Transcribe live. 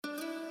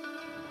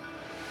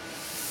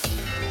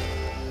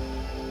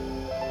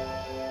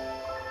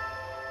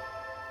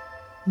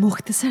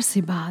मुख्तसर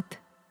सी बात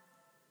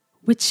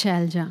विद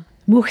शैलजा।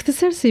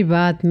 मुख्तसर सी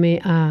बात में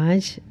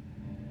आज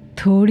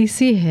थोड़ी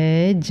सी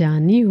है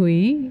जानी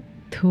हुई,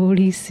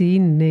 थोड़ी सी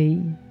नई।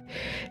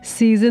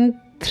 सीज़न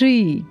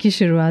 3 की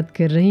शुरुआत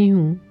कर रही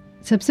हूँ।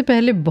 सबसे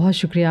पहले बहुत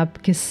शुक्रिया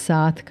आपके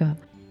साथ का।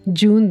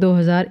 जून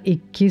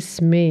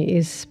 2021 में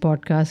इस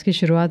पॉडकास्ट की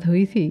शुरुआत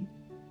हुई थी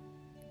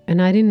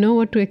and I didn't know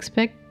what to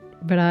expect,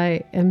 but I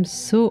am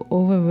so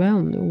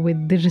overwhelmed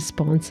with the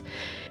response.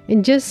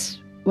 In just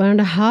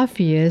 1.5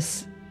 years,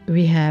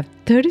 we have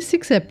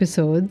 36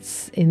 episodes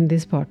in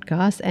this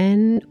podcast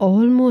and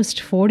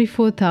almost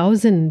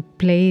 44,000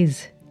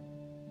 plays.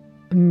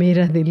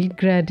 मेरा दिल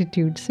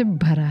gratitude से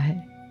भरा है।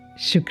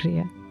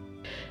 शुक्रिया।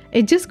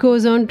 It just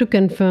goes on to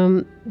confirm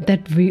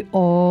that we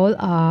all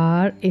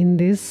are in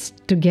this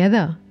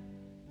together,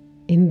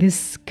 in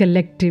this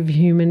collective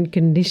human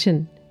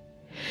condition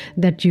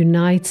that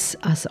unites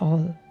us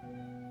all.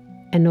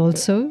 And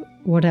also,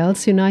 what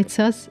else unites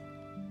us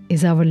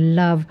is our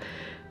love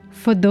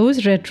for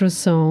those retro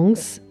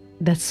songs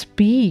that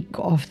speak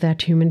of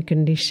that human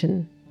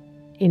condition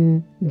in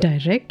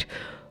direct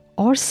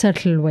or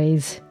subtle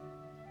ways.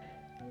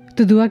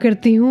 तो दुआ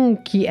करती हूँ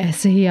कि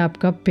ऐसे ही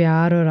आपका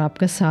प्यार और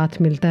आपका साथ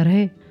मिलता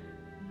रहे।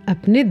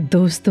 अपने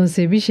दोस्तों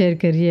से भी शेयर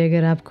करिए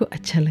अगर आपको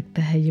अच्छा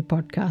लगता है ये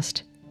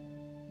पॉडकास्ट।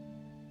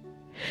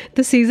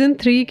 तो सीज़न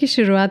 3 की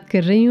शुरुआत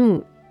कर रही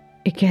हूँ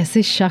एक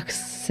ऐसे शख्स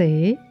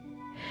से,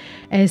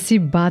 ऐसी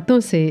बातों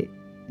से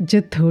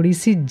जो थोड़ी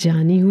सी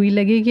जानी हुई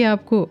लगेगी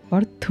आपको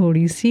और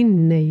थोड़ी सी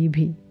नई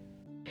भी।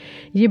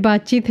 ये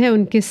बातचीत है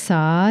उनके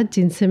साथ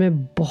जिनसे मैं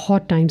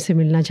बहुत टाइम से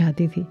मिलना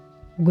चाहती थी।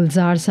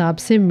 गुलजार साहब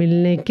से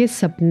मिलने के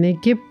सपने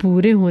के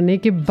पूरे होने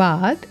के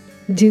बाद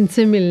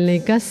जिनसे मिलने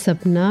का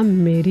सपना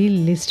मेरी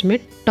लिस्ट में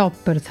टॉप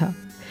पर था।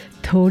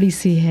 थोड़ी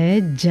सी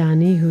है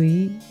जानी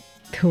हुई,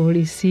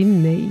 थोड़ी सी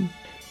नई।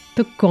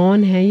 तो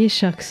कौन है ये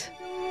शख्स?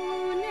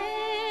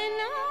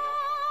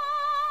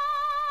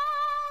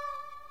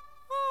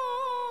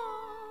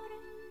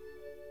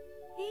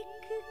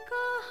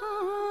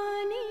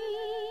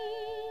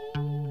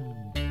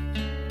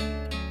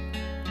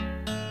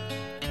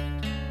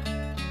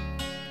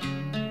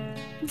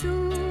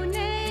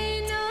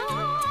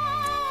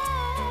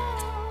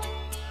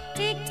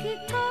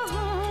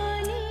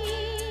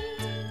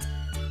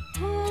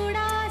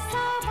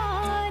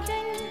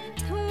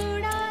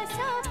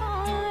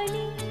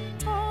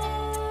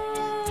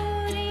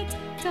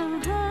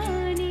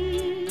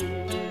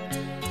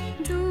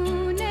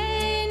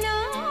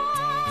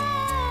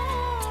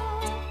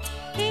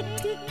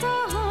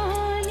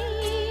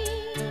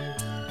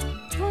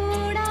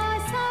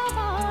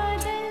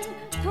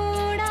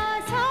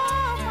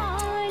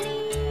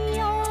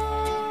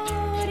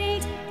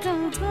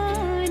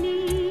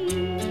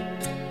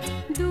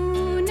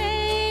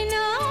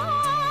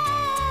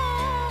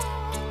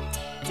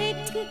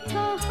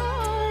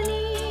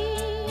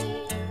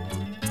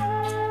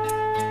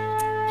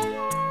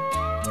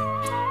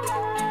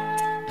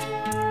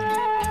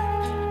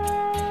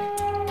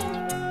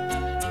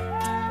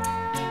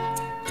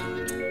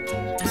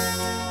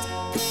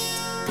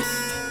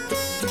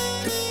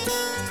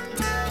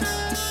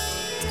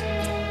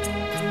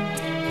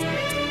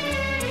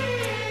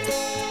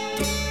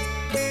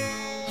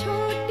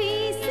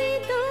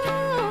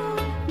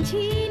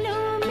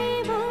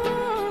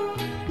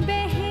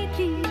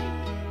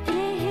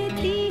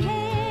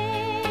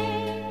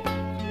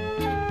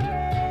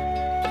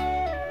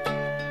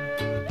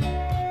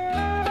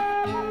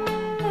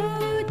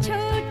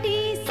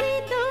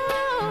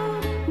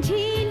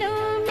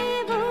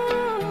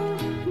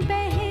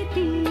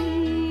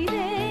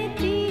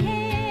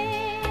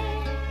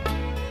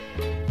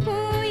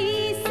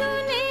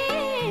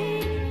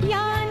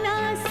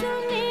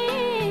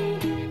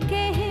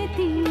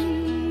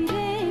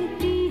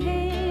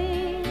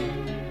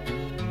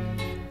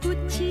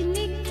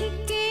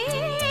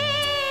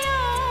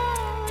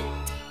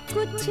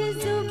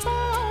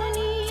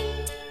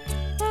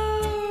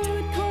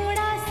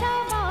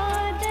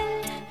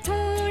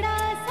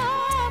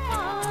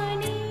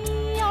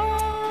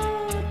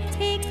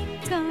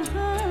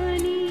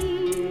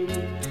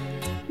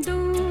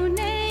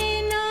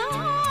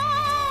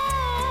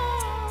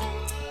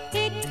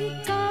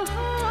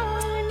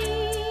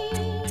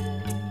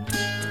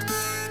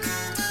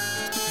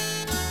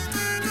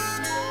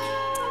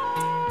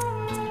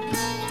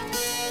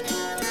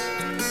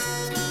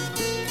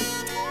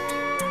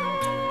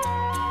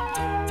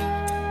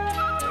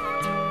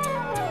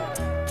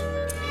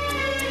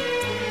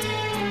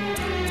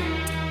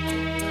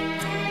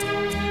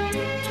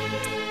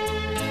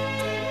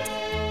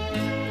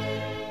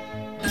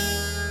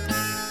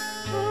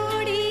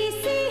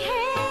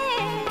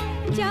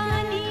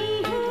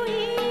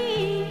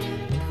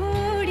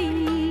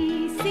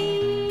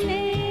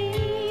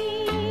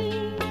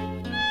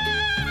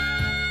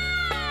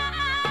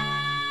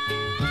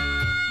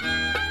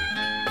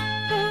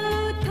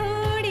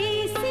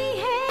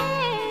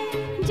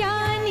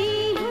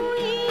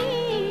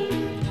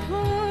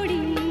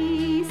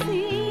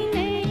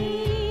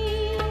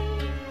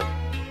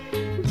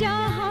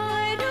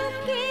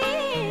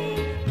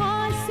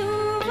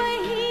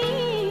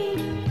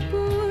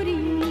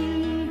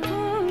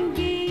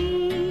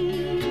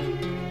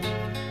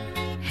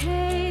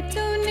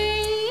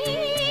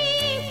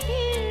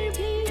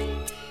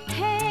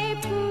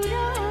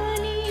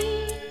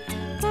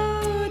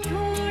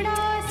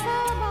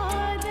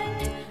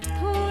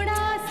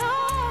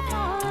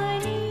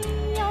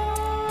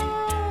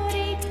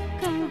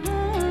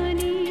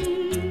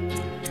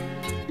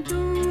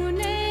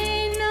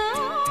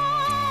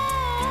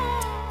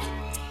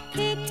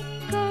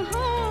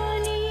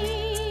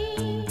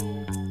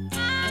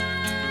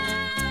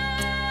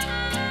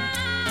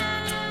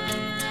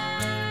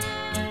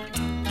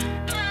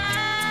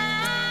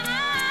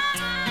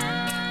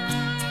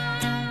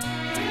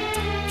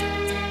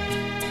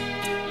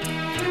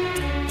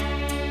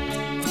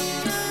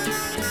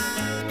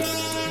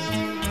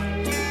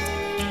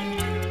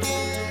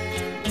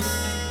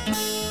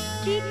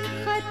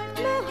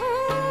 खत्म हो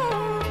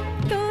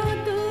तो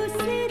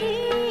दूसरी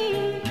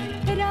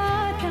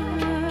रात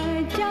आ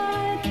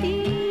जाती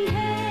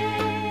है।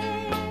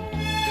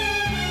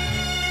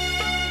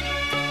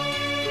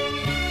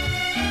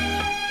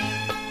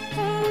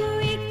 ओ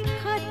एक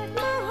खत्म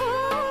हो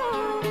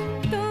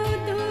तो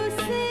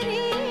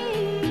दूसरी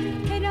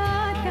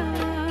रात आ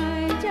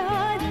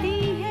जाती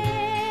है।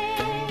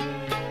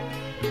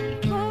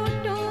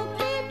 होठों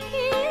पे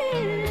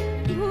फिर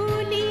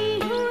भूली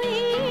हुई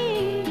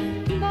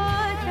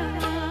बात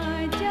आ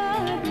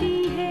जाती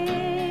है।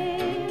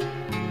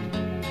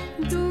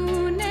 दो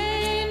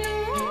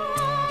नैनों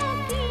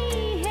की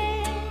है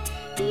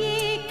ये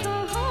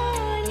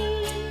कहानी।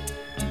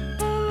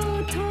 ओ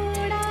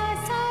थोड़ा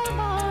सा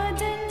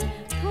बादल,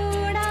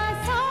 थोड़ा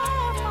सा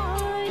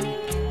पानी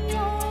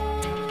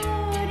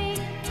और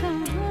एक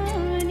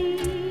कहानी।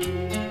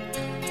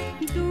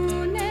 दो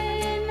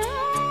नैना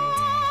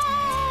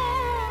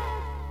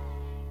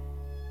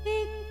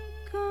एक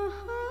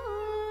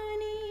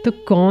कहानी। तो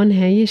कौन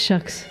है ये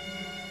शख्स?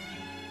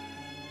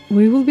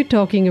 We will be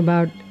talking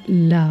about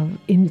love,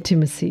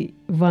 intimacy,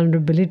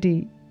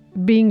 vulnerability,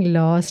 being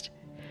lost.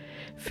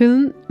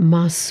 Film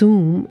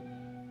Masoom,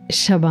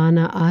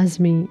 Shabana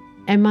Azmi,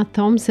 Emma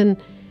Thompson,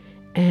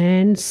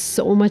 and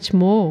so much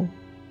more.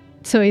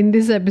 So, in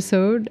this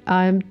episode,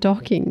 I am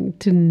talking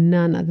to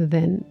none other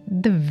than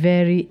the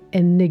very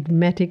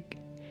enigmatic,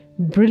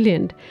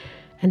 brilliant,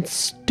 and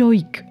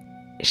stoic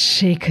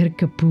Shekhar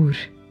Kapoor.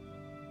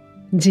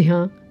 जी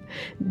हाँ,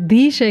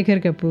 the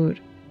Shekhar Kapoor,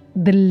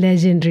 the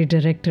legendary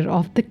director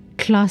of the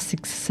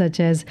classics such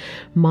as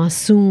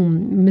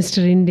Masoom,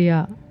 Mr.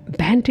 India,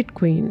 Bandit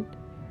Queen,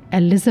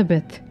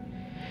 Elizabeth,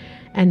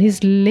 and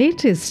his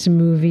latest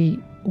movie,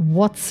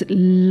 What's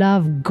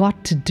Love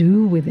Got to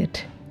Do with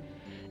It?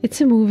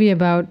 It's a movie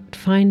about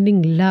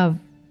finding love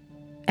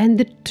and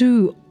the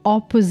two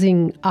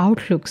opposing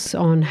outlooks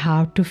on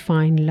how to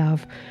find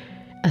love: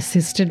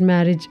 assisted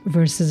marriage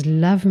versus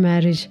love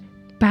marriage,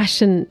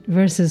 passion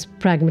versus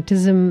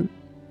pragmatism,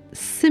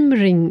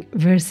 simmering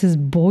versus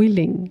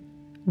boiling,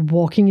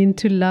 walking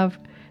into love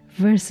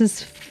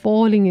versus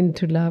falling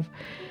into love,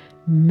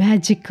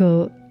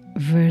 magical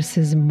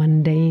versus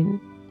mundane.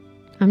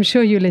 I'm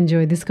sure you'll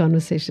enjoy this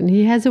conversation.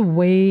 He has a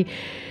way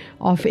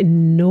of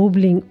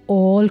ennobling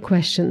all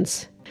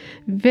questions.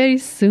 Very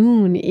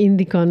soon in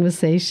the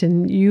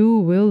conversation, you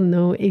will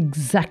know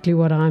exactly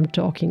what I'm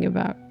talking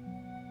about.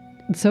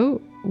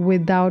 So,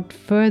 without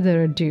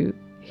further ado,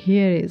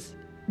 here is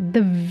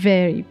the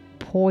very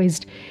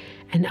poised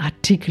and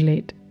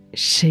articulate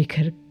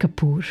Shekhar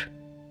Kapoor.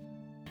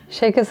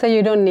 Shekhar sir,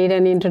 you don't need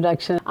any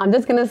introduction. I'm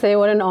just going to say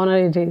what an honor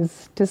it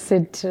is to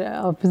sit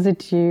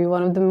opposite you,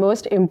 one of the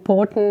most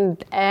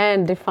important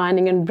and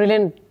defining and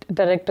brilliant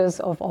directors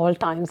of all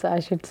times, I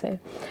should say.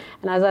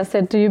 And as I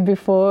said to you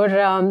before,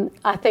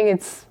 I think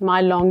it's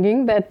my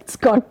longing that's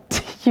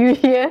got you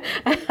here.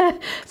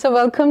 So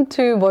welcome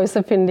to Voice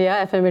of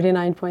India, FM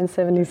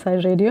 89.7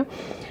 Eastside Radio.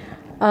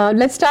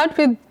 Let's start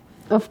with,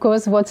 of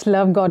course, what's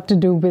love got to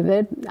do with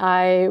it?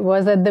 I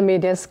was at the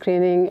media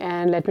screening,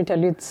 and let me tell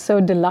you, it's so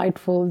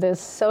delightful. There's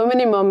so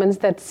many moments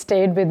that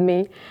stayed with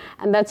me,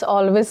 and that's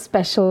always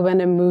special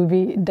when a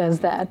movie does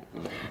that.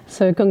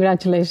 So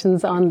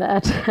congratulations on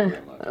that.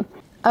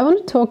 I want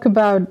to talk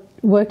about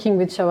working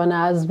with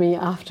Shabana Azmi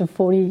after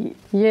 40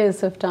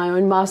 years of time.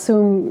 And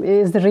Masoom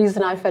is the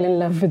reason I fell in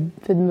love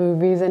with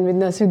movies, and with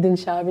Naseeruddin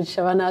Shah, with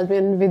Shabana Azmi,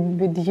 and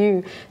with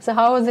you. So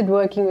how was it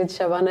working with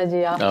Shabana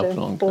ji after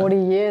 40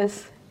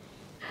 years?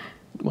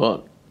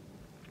 Well,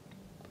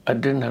 I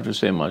didn't have to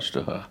say much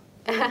to her.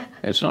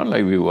 It's not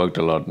like we worked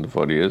a lot in the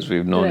 40 years.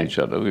 We've known each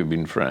other. We've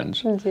been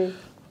friends.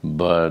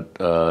 But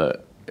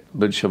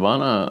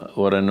Shabana,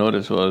 what I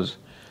noticed was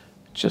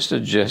just a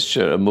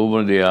gesture, a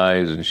movement of the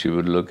eyes, and she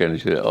would look and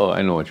she'd say, "Oh,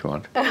 I know what you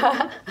want.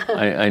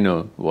 I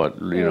know what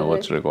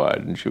what's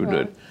required," and she would do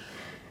it.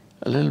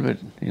 A little bit,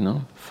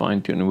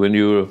 fine tuning. When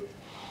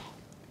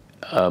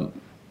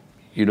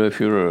if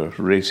you're a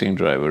racing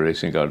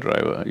car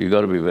driver, you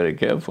got to be very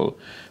careful,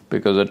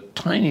 because a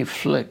tiny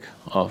flick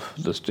of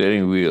the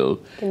steering wheel,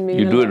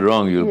 you do it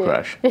wrong, you'll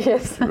crash.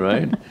 Yes.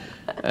 Right?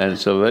 And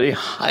so very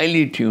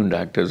highly tuned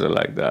actors are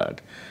like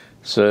that.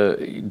 So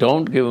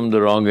don't give them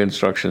the wrong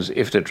instructions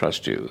if they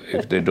trust you.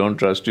 If they don't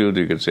trust you,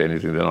 you can say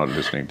anything, they're not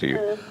listening to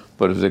you.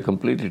 But if they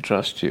completely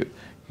trust you,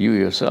 you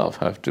yourself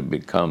have to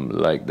become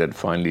like that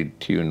finely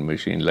tuned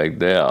machine, like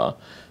they are,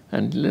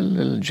 and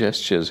little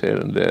gestures here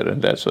and there.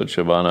 And that's what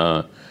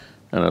Shabana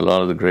and a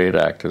lot of the great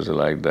actors are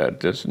like that.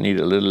 Just need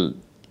a little,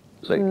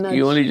 nudge.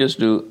 You only just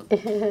do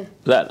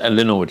that and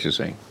they know what you're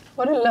saying.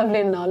 What a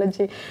lovely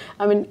analogy.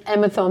 I mean,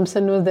 Emma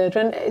Thompson was there,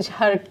 and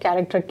her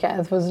character,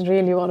 Kath, was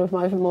really one of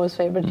my most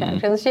favorite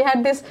characters. She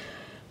had this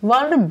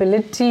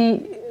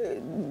vulnerability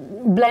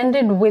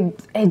blended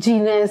with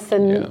edginess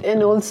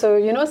and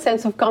also,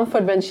 sense of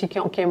comfort when she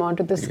came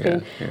onto the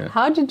screen. Yeah.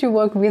 How did you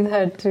work with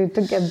her to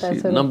get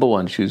that Number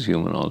one, she's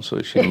human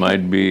also. She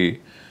might be,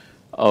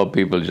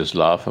 people just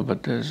laugh,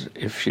 but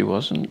if she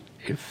wasn't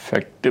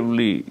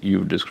effectively,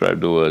 you've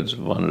described the words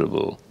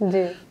vulnerable.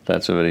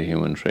 That's a very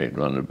human trait,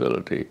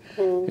 vulnerability.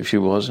 If she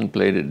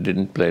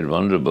didn't play it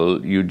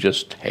vulnerable, you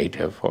just hate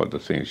her for the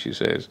things she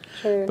says.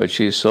 But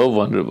she's so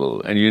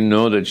vulnerable, and you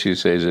know that she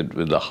says it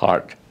with the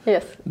heart.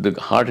 Yes. The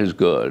heart is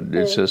good.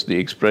 It's just the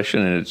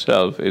expression in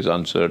itself is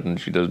uncertain.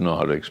 She doesn't know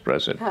how to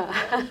express it.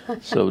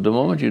 So the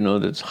moment you know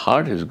that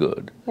heart is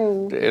good,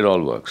 it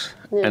all works.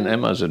 And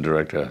Emma's a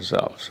director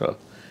herself, so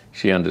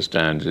she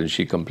understands, and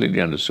she completely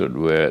understood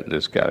where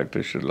this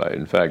character should lie.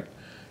 In fact,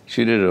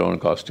 she did her own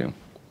costume.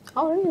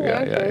 Oh, really?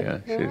 Yeah.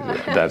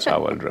 That's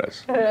how I'll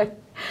dress. Right.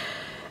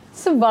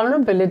 So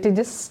vulnerability,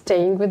 just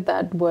staying with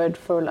that word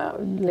for a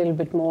little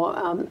bit more.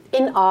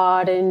 In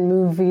art, in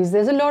movies,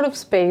 there's a lot of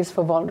space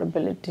for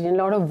vulnerability and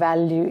a lot of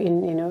value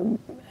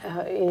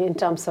in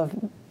terms of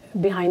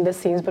behind the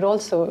scenes, but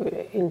also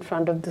in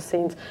front of the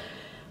scenes.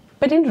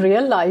 But in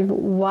real life,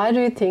 why do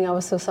you think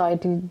our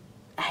society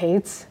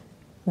hates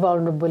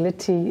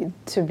vulnerability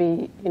to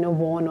be,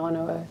 worn on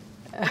our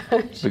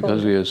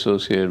Because we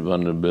associate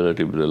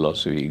vulnerability with the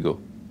loss of ego.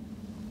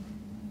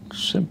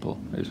 Simple.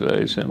 It's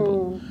very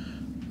simple.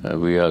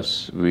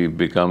 We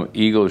become,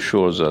 ego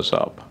shores us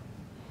up.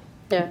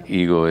 Yeah.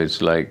 Ego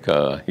is like,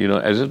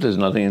 as if there's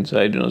nothing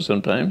inside,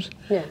 sometimes.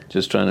 Yeah.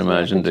 Just try and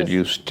imagine that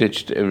you've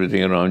stitched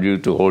everything around you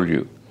to hold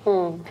you.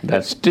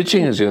 That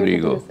stitching is your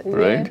ego,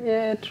 right?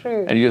 Yeah,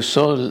 true. And you're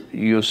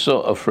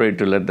so afraid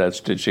to let that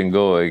stitching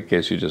go in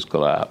case you just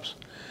collapse.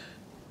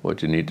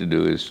 What you need to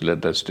do is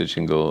let that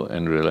stitching go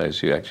and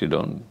realize you actually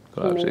don't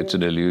collapse. It's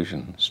an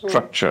illusion.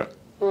 Structure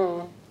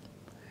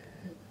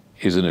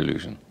is an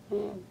illusion.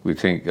 We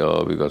think,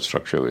 we got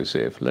structure, we're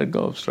safe. Let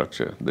go of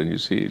structure. Then you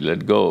see,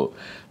 let go.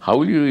 How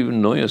will you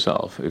even know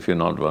yourself if you're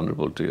not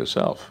vulnerable to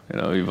yourself?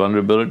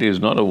 Vulnerability is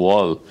not a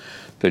wall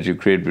that you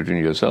create between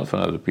yourself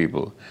and other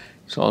people.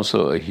 It's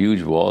also a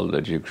huge wall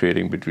that you're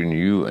creating between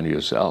you and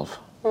yourself.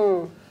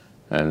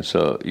 And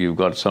so you've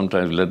got to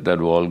sometimes let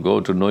that wall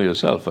go to know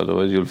yourself,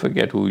 otherwise you'll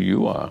forget who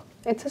you are.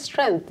 It's a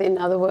strength, in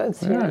other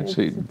words. Yeah, it's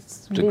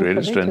the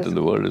greatest strength in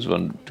the world is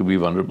to be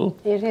vulnerable.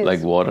 It is.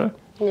 Like water.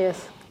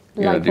 Yes.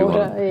 Like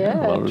water,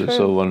 water is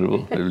so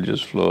vulnerable. It'll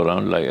just flow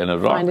around and a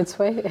rock. Find its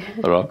way.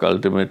 A rock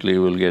ultimately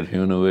will get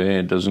hewn away.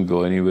 It doesn't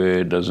go anywhere.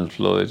 It doesn't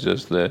flow. It's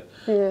just there.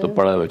 So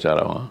pada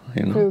bechara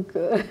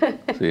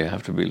wahan, So you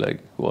have to be like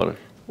water.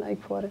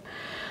 Like water.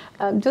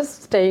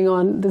 Just staying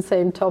on the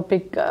same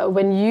topic,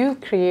 when you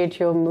create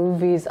your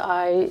movies,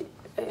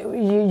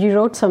 you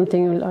wrote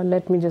something,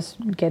 let me just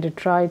get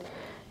it right,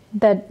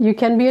 that you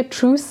can be a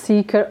true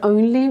seeker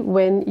only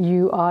when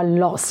you are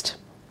lost.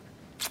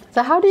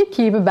 So how do you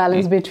keep a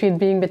balance between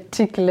being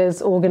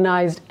meticulous,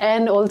 organized,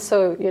 and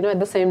also, at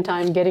the same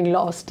time getting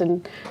lost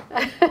and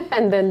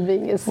and then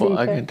being a seeker? Well,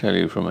 I can tell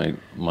you from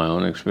my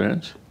own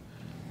experience.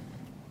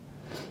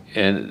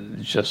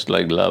 And just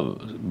like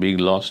love, being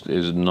lost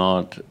is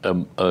not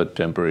a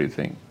temporary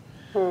thing.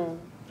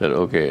 That,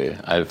 okay,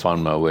 I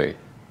found my way.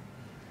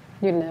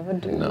 You never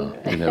do. No,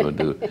 you never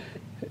do.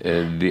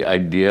 The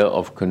idea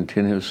of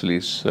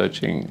continuously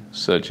searching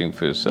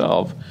for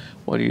yourself,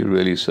 what are you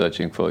really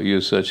searching for?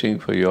 You're searching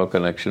for your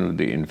connection with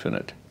the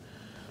infinite.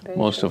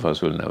 Most of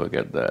us will never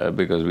get there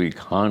because we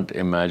can't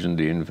imagine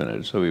the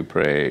infinite. So we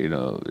pray,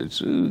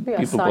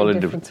 people call it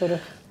different.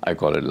 I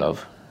call it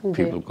love.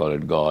 People call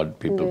it God,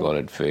 people call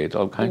it faith,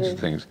 all kinds of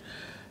things.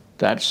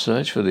 That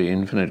search for the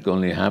infinite can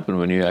only happen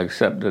when you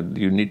accept that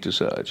you need to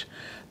search,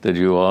 that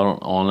you are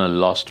on a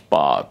lost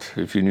path.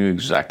 If you knew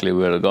exactly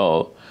where to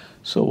go.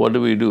 So what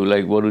do we do?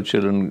 Like, what do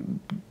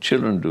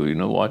children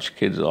do? Watch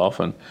kids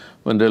often.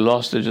 When they're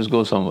lost, they just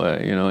go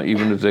somewhere.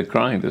 Even if they're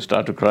crying, they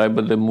start to cry,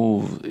 but they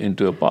move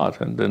into a path,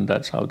 and then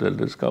that's how they'll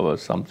discover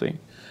something.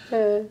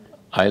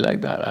 I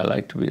like that. I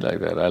like to be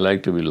like that. I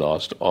like to be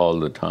lost all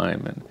the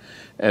time. And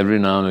every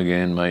now and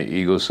again, my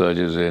ego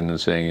surges in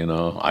and saying,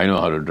 I know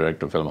how to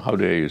direct a film. How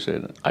dare you say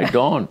that? I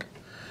don't.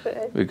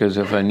 Because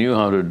if I knew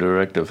how to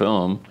direct a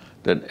film,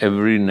 then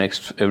every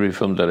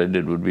film that I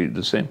did would be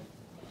the same.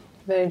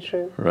 Very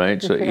true. Right?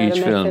 So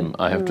each film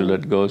I have to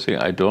let go, say,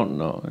 I don't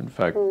know. In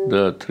fact,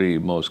 the 3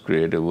 most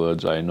creative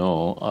words I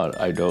know are,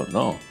 I don't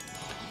know.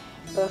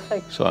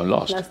 Perfect. So I'm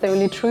lost. That's the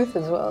only truth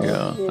as well.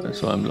 Yeah.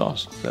 So I'm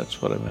lost.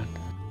 That's what I meant.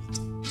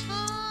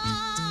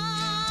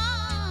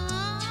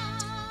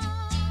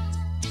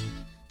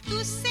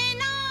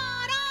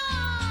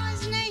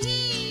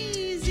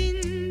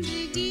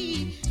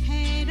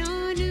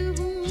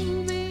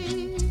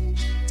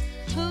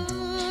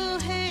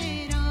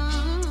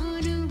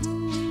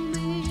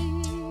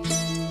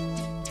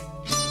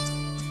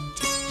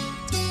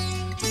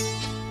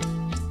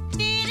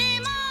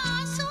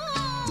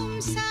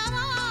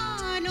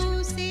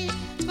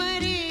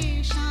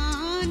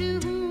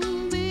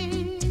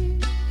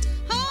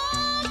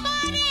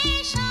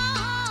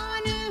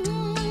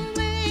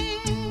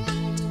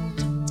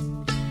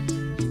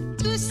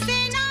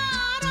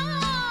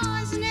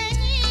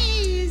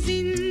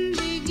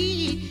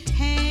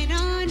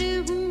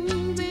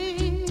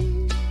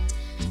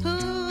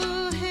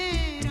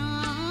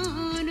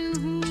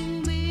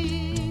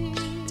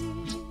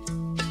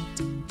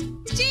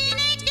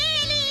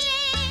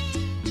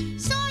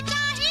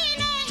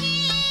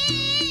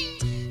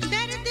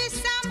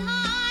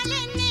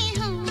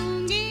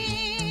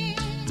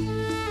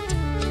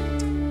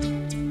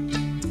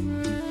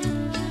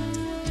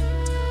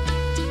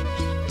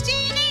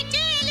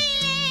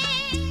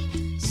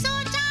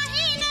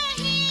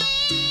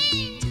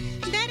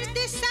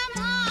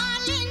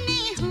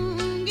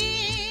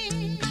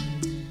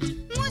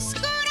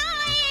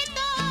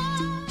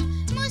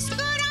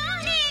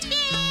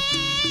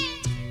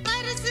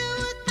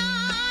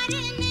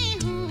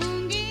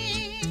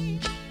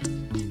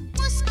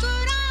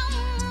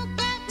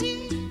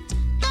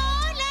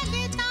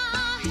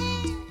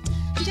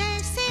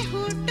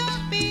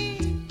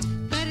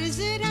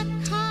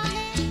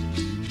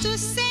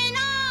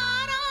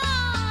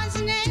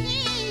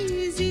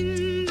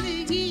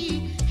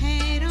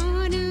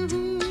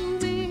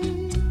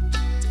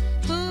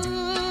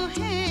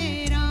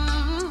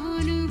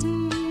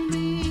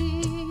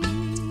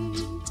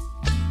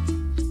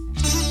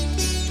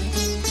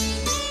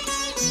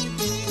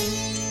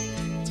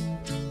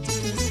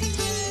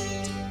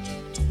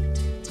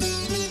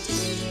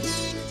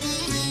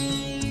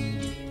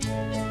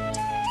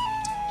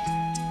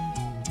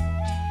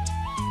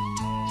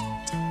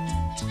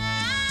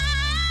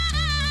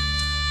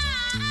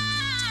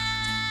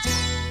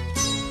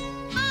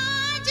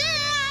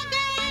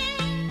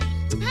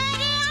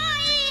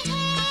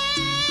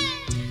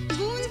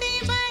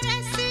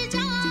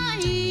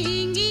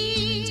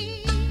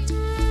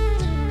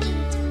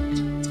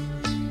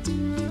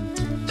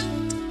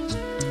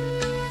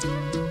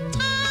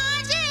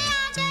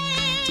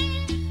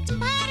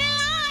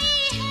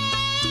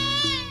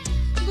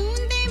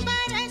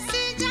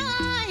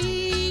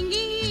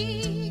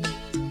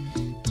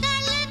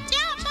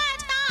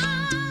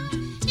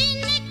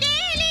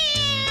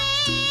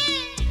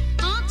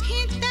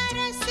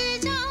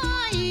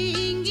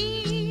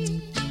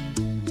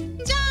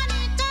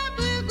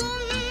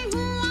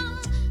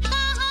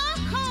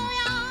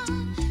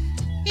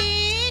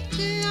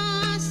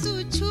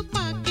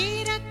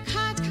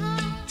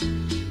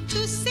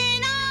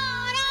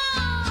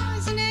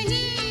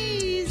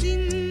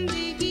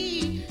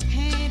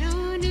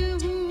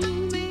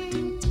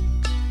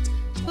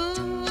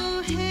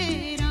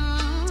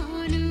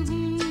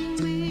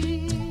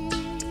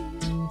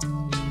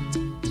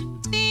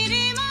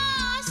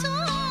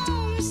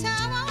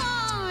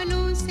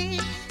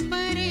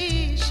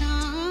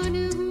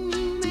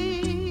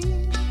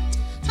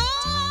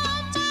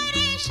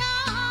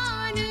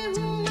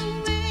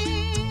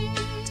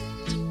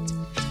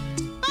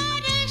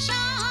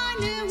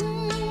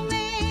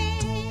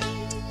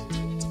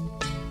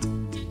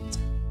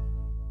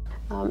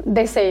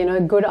 they say,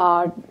 good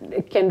art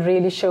can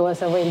really show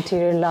us our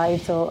interior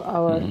lives or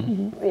our,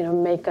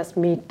 make us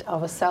meet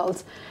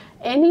ourselves.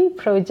 Any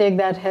project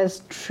that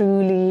has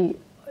truly,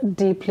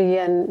 deeply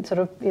and sort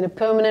of in a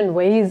permanent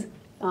ways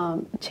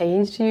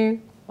changed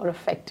you or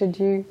affected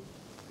you?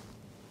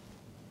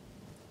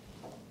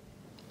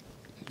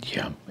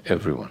 Yeah,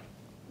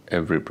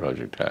 every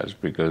project has,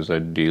 because I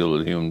deal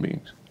with human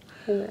beings.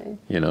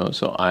 Right.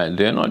 So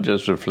they're not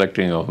just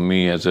reflecting of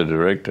me as a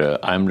director,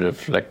 I'm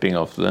reflecting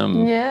of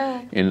them.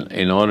 Yeah.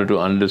 In order to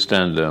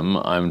understand them,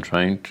 I'm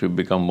trying to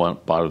become one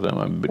part of them,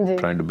 I'm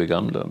trying to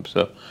become them.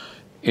 So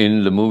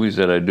in the movies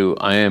that I do,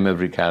 I am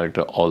every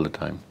character all the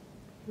time.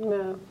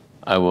 No.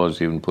 I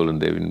was even Pulin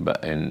Devi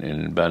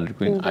in Bandit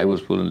Queen. I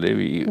was Pulin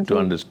Devi. To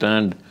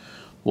understand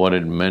what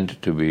it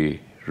meant to be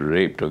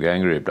raped or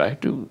gang raped, I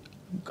had to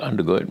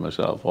undergo it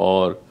myself,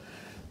 or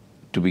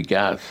to be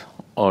Kath,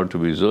 or to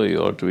be Zoe,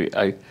 or to be...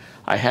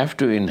 I have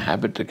to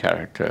inhabit the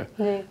character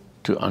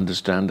to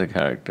understand the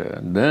character.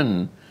 And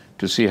then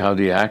to see how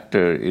the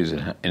actor is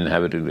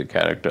inhabiting the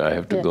character, I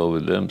have to go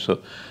with them.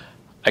 So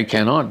I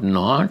cannot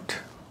not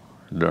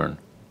learn.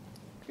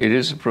 It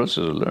is a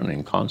process of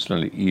learning,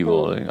 constantly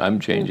evolving. I'm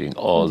changing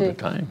all the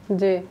time.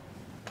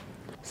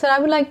 So I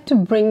would like to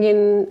bring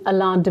in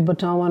Alain de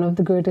Botton, one of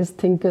the greatest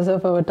thinkers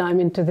of our time,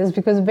 into this,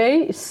 because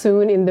very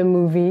soon in the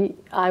movie,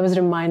 I was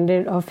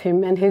reminded of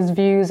him and his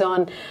views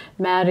on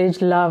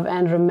marriage, love,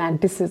 and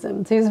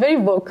romanticism. So he's very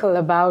vocal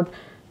about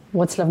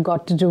what's love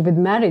got to do with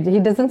marriage. He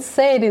doesn't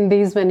say it in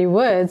these many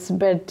words,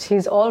 but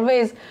he's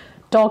always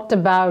talked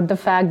about the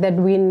fact that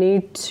we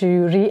need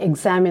to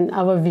re-examine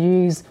our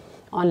views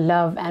on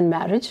love and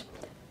marriage.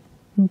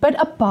 But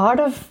a part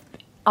of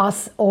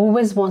us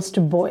always wants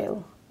to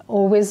boil,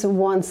 always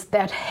wants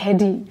that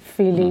heady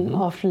feeling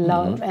of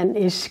love and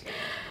ishq.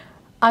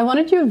 I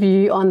wanted your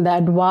view on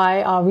that.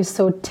 Why are we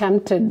so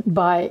tempted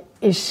by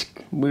ishq?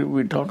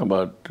 We talk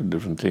about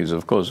different things.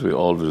 Of course, we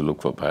always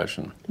look for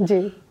passion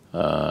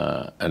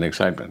and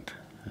excitement,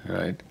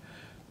 right?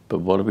 But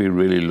what are we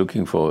really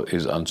looking for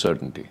is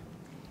uncertainty.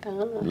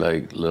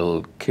 Like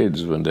little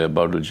kids when they're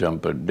about to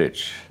jump a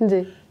ditch.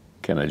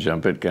 Can I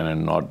jump it? Can I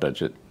not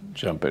touch it?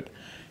 Jump it.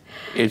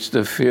 It's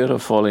the fear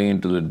of falling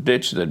into the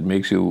ditch that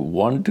makes you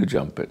want to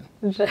jump it.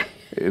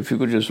 If you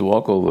could just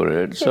walk over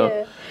it.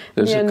 So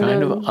there's a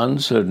kind of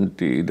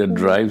uncertainty that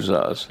drives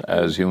us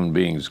as human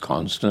beings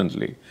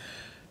constantly.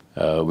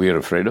 We are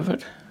afraid of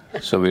it.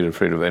 So we're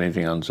afraid of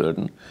anything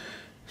uncertain.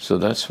 So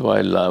that's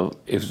why love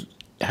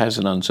has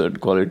an uncertain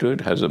quality to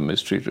it, has a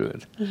mystery to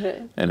it.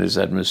 And it's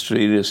that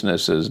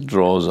mysteriousness that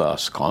draws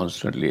us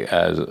constantly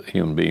as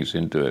human beings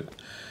into it.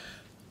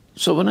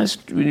 So when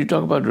you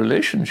talk about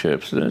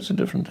relationships, then it's a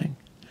different thing.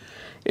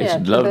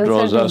 Love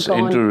draws us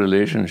into a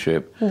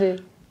relationship,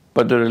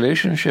 but the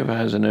relationship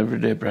has an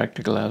everyday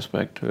practical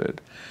aspect to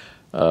it.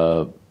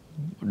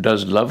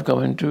 Does love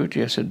come into it?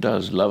 Yes, it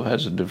does. Love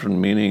has a different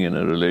meaning in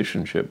a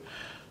relationship.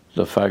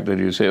 The fact that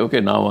you say,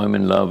 okay, now I'm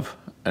in love,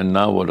 and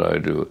now what do I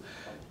do?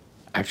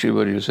 Actually,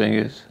 what you're saying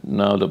is,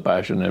 now the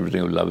passion,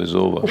 everything of love is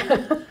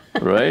over.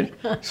 Right?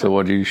 So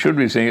what you should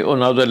be saying, oh,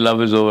 now that love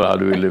is over, how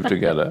do we live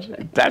together?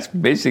 That's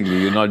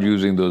basically, you're not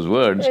using those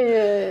words.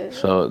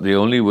 So the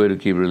only way to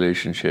keep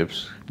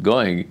relationships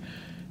going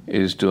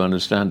is to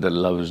understand that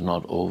love is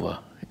not over.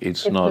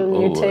 It's not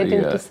over. It will mutate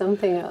into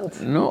something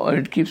else. No,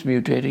 it keeps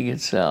mutating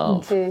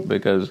itself.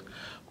 Because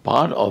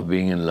part of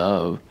being in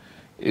love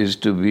is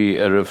to be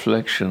a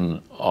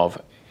reflection of,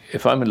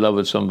 if I'm in love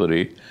with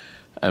somebody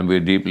and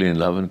we're deeply in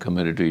love and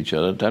committed to each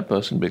other, that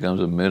person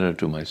becomes a mirror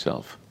to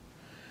myself.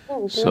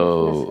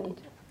 So,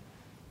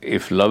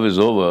 if love is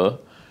over,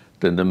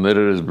 then the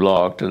mirror is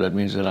blocked. That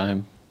means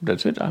that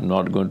that's it. I'm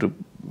not going to,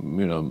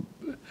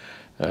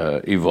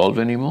 evolve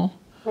anymore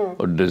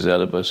or desire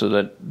the person.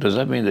 So does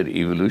that mean that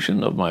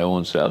evolution of my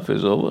own self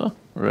is over?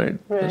 Right?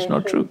 That's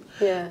not true.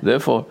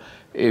 Therefore,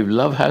 if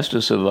love has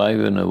to survive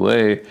in a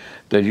way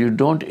that you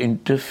don't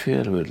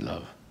interfere with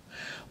love,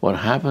 what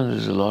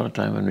happens is a lot of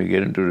time when we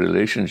get into a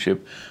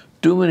relationship,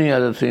 too many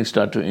other things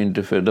start to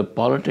interfere. The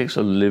politics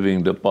of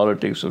living, the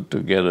politics of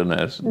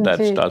togetherness,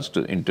 that starts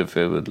to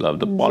interfere with love.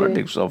 The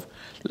politics of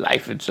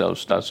life itself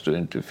starts to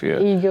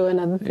interfere. Ego and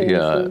other things.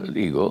 Yeah,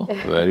 ego,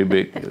 very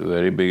big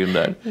in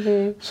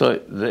that. So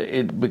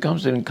it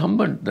becomes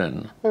incumbent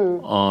then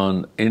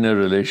in a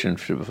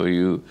relationship for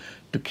you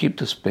to keep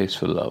the space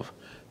for love.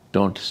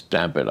 Don't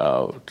stamp it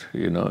out.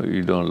 You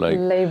don't like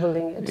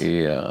labeling it.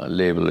 Yeah,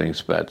 labeling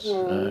spats.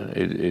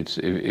 It's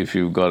if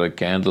you've got a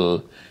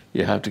candle,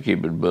 you have to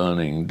keep it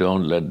burning.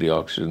 Don't let the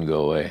oxygen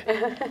go away,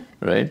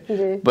 right?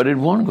 But it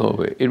won't go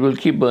away. It will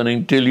keep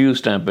burning till you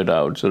stamp it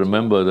out. So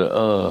remember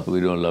that,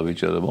 we don't love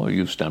each other more.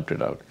 You've stamped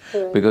it out.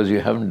 Because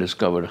you haven't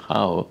discovered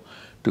how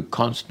to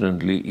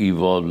constantly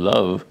evolve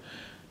love,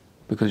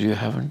 because you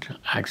haven't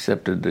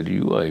accepted that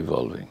you are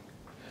evolving.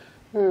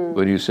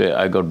 When you say,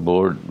 I got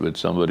bored with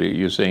somebody,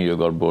 you're saying you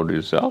got bored with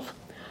yourself?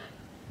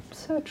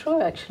 So true,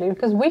 actually,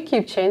 because we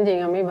keep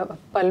changing. I mean,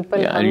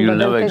 and you'll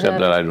never accept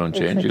that I don't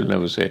change. You'll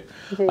never say,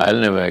 I'll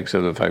never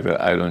accept the fact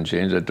that I don't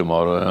change, that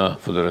tomorrow,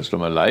 for the rest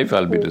of my life,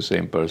 I'll be the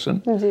same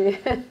person.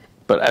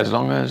 But as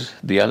long as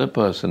the other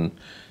person,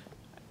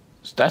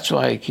 that's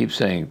why I keep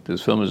saying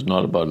this film is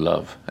not about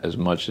love as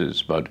much as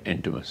it's about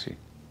intimacy.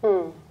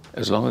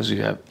 As long as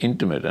you have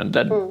intimate, and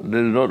that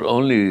there's not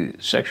only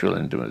sexual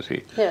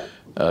intimacy. Yeah.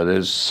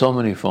 There's so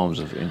many forms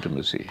of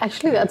intimacy.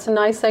 Actually, that's a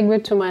nice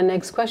segue to my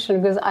next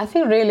question, because I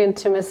think real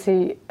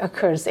intimacy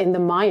occurs in the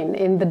mind,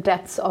 in the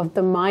depths of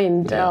the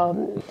mind. Yeah.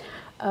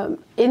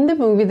 In the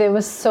movie, there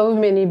were so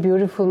many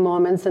beautiful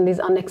moments and these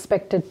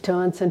unexpected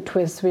turns and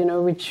twists,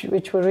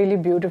 which were really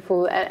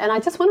beautiful. And I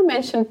just want to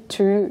mention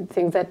two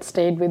things that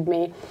stayed with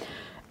me.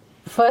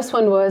 First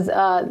one was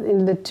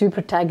in the two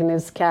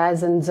protagonists,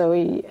 Kaz and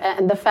Zoe,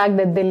 and the fact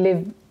that they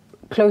live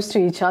close to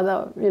each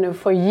other,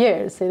 for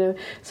years,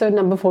 So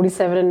number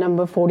 47 and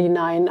number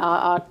 49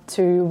 are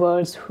two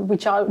worlds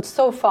which are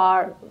so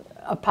far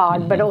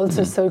apart, but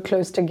also so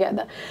close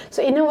together.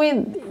 So in a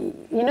way,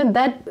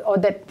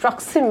 that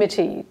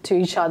proximity to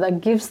each other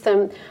gives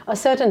them a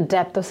certain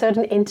depth, a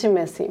certain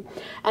intimacy.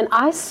 And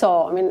I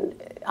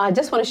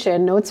just want to share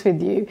notes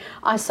with you.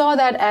 I saw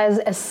that as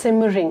a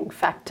simmering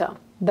factor,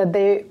 that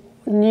they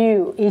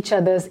knew each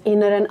other's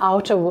inner and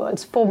outer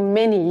worlds for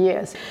many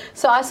years.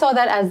 So I saw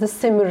that as the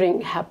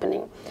simmering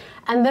happening.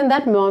 And then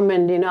that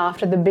moment,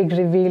 after the big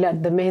reveal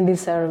at the Mehndi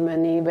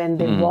ceremony, when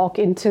they walk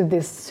into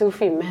this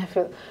Sufi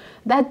mehfil,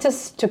 that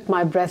just took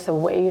my breath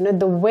away.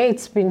 The way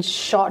it's been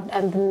shot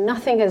and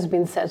nothing has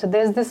been said. So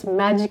there's this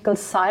magical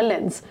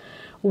silence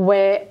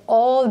where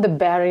all the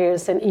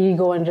barriers and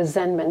ego and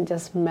resentment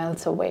just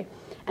melts away.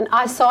 And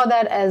I saw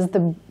that as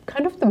the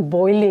kind of the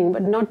boiling,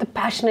 but not the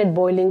passionate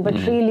boiling, but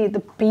really the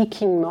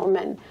peaking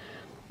moment.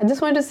 I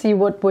just wanted to see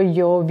what were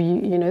your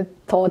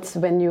thoughts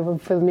when you were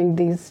filming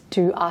these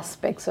two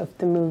aspects of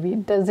the movie.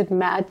 Does it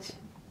match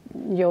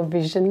your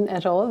vision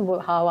at all,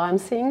 how I'm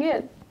seeing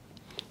it?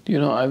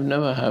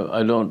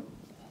 I don't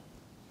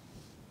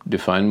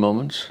define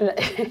moments.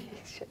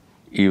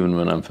 Even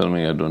when I'm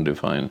filming, I don't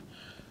define.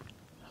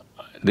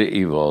 They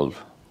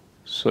evolve.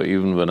 So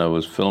even when I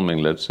was filming,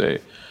 let's say,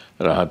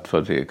 Rahat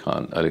Fateh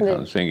Ali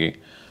Khan singing,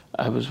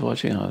 I was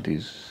watching how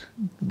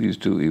these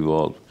two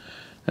evolve.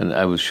 And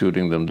I was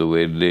shooting them the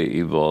way they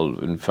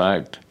evolve. In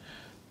fact,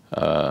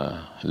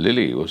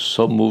 Lily was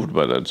so moved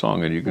by that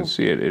song, and you can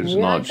see it.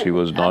 She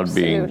was not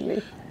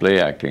being play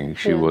acting.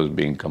 She was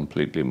being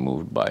completely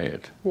moved by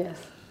it. Yes.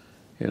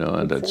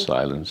 And that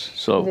silence.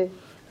 So,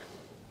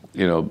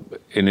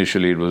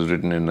 initially it was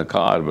written in the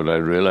car, but I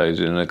realized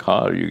in a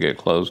car you get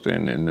close to,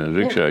 in a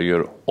rickshaw,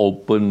 you're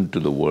open to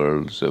the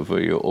world, so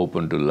you're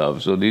open to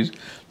love. So these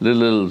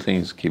little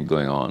things keep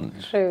going on.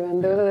 True,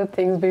 and those are the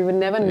things we would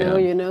never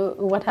know,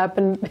 what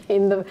happened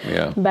in the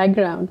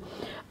background.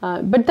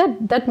 But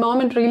that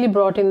moment really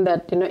brought in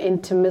that,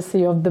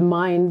 intimacy of the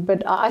mind.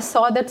 But I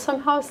saw that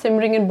somehow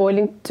simmering and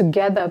boiling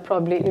together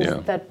probably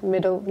is that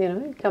middle,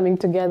 coming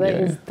together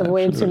is the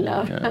way to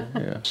love.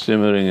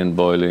 Simmering and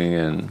boiling,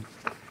 and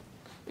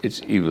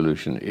it's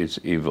evolution, it's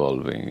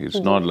evolving.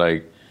 It's not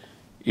like,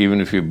 even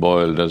if you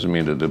boil, doesn't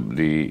mean that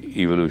the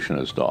evolution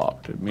has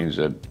stopped. It means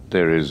that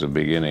there is a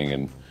beginning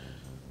and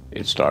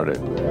it started.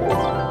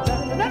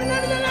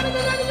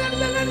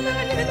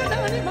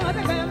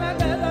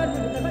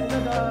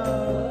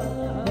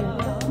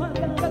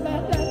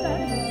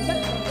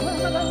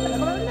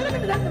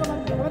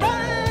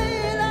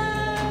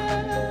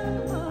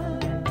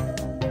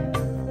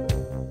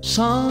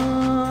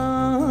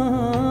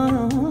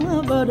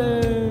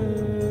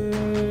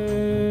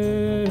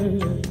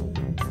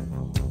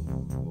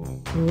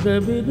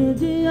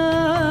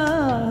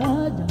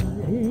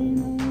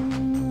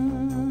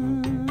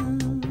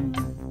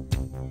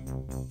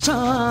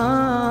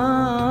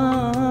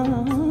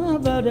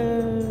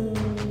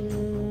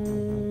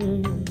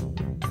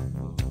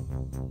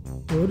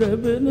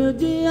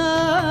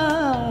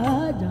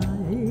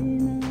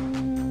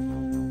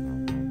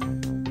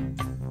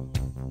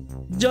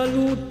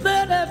 जलूं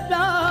तेरे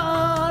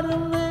प्यार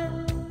में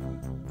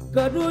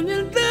करूं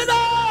इंतजार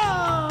तेरा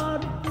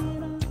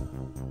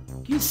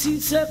किसी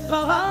से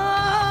कहा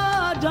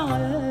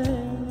जाए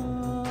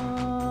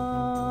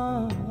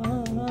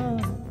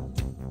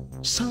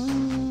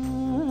सांबर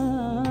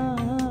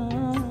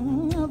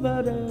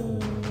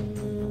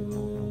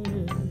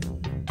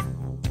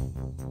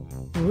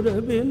और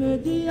बिन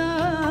दिया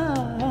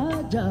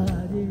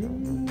जाए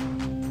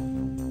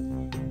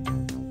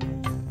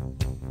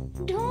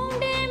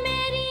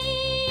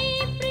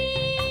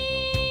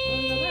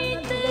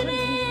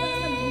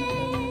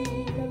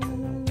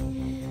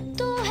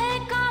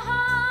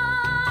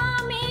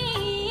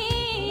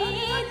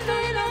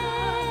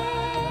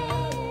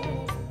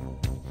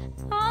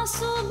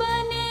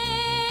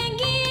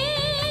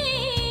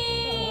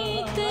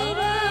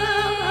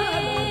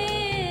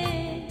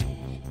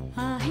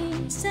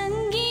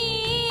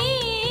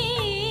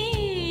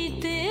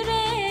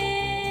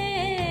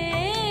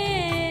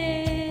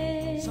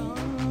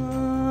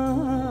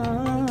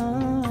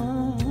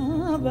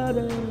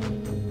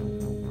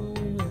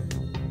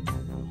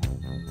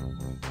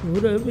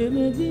बिन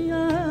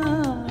दिया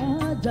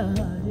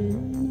जाए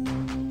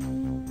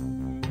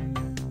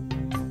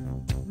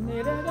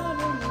मेरे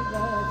गाने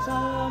में सा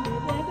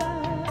मेरे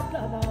गाने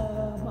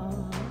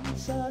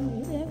सा नि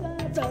रे गा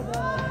सा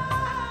गा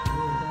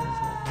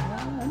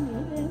नि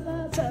रे गा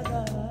सा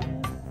गा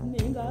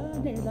नि गा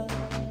नि गा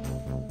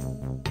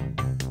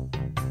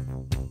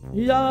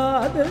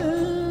याद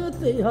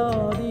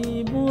तिहारी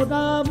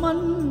मोरा मन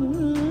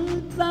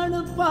तड़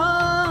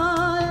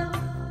पाए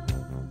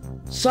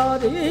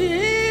सारी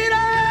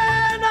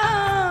रहना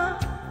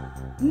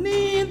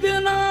नींद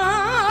ना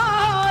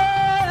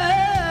आए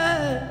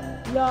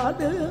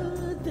याद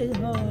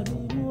तिहारी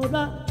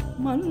मोरा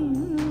मन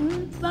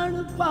तड़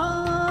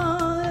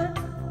पाए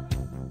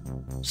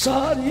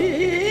सारी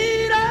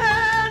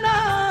रहना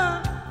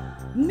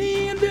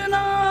नींद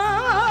ना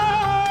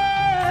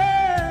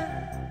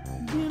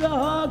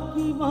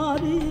की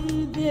मारी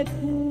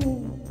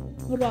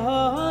देखूं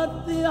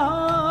रात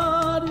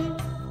यारी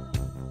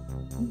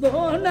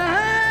दो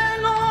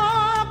नैनों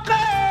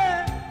के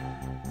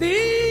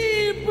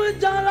दीप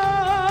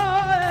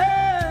जलाए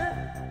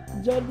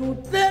जलूं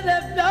तेरे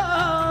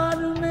प्यार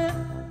में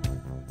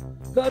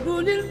करूं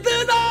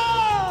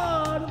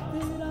इंतजार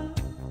तेरा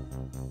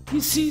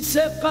किसी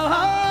से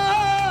कहा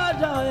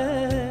जाए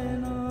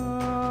ना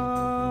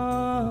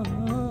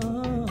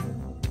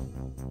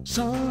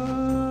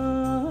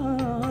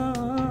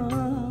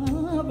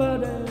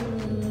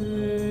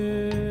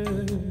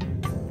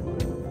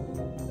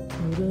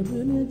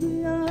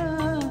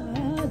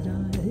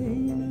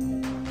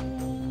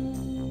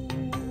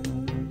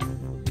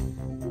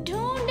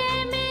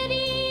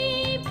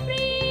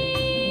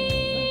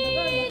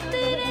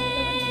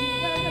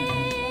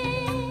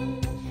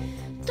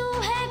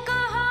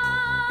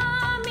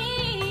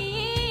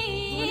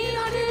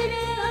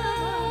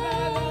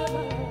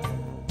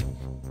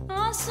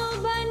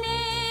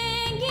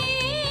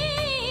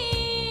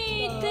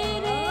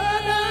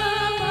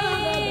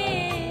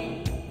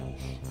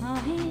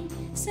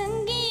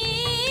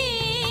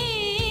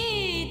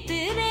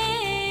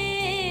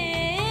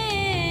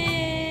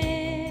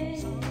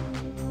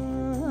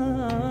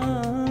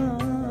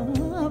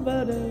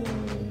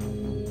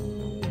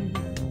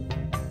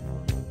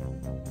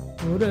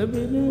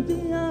बिन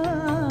दिया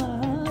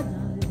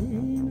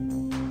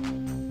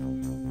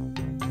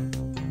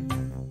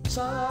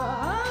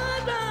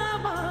सादा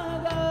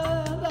मागा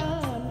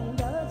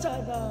गाना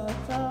सदा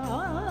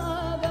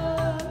सादा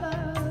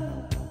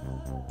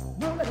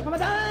मोगा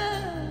कमदा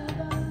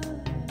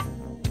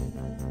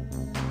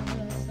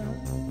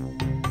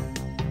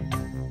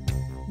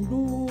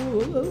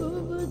डूब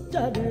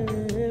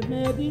चले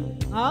मेरी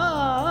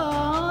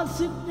आस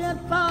के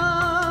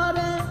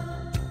तारे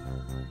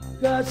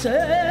कैसे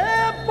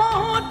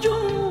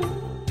पहुंचूं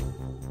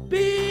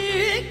पी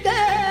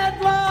के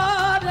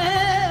द्वारे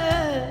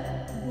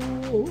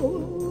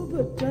डूब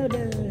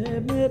चले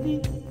मेरी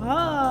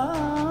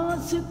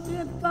आस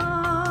के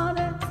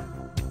तारे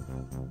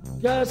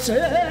कैसे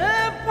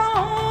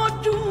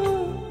पहुंचूं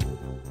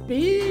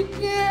पी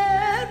के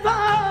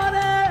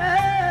द्वारे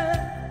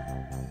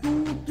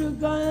टूट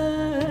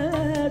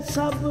गए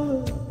सब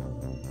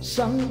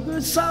संग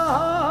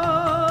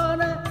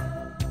सारे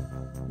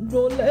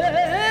डोले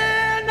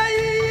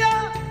नैया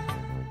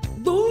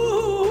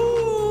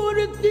दूर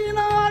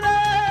किनारे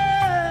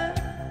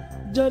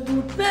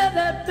जलूं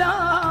तेरे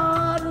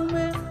प्यार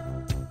में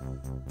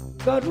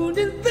करूं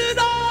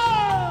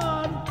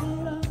इंतजार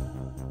तेरा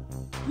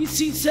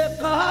किसी से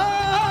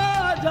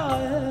कहा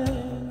जाए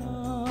ना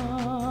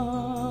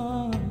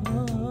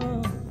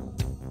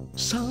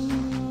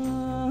सांवरे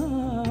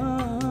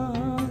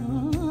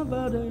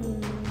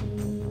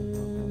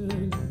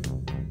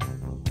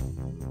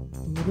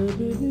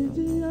बिन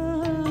जिया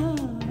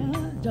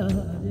जा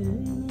रे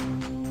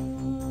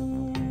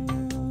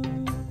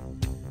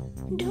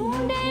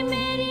ढूंढे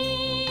मेरी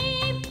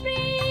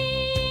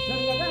प्रीत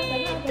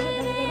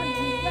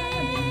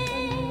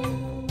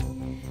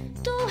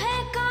तू है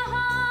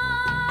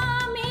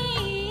कहाँ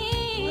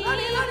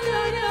मेरी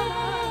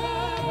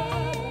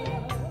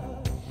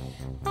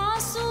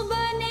आंसू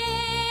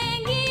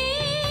बनेगी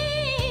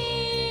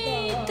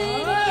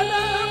तेरी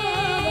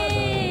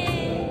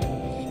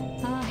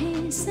आहे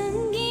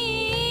संगी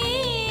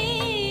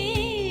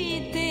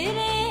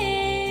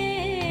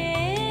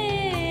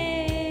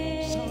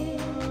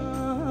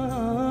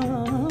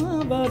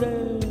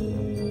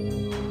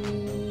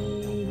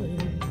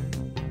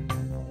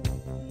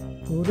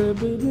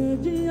बिन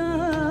जिया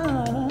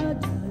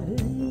जाए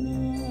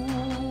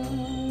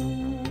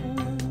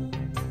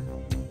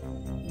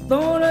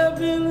तोरे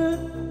बिन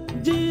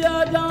जिया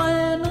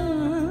जाए ना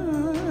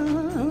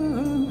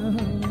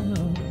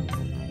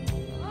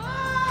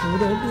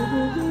तोरे बिन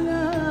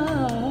जिया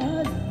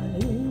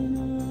जाए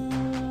ना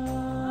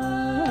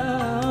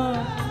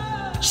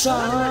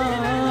Sanwer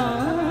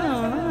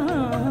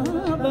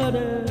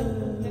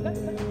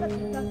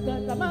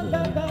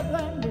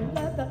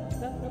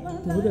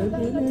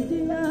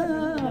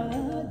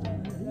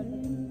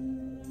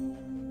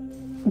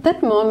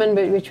That moment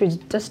which we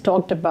just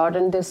talked about,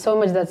 and there's so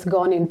much that's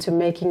gone into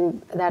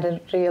making that a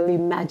really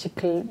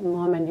magical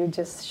moment. You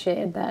just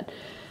shared that.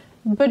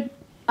 But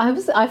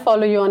I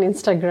follow you on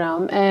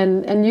Instagram,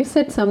 and you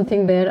said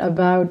something there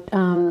about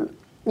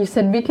you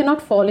said we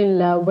cannot fall in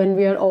love when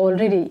we are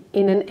already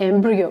in an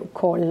embryo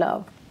called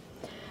love.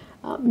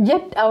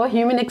 Yet our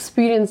human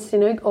experience,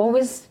 it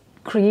always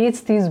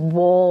creates these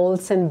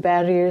walls and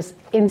barriers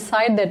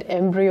inside that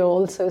embryo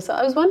also. So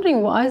I was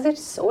wondering, why is it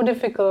so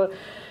difficult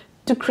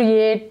to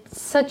create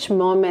such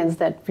moments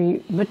that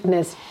we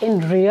witness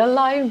in real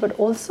life, but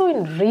also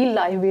in real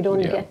life we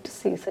don't get to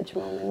see such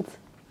moments?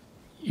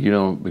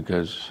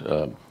 Because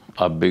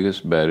our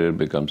biggest barrier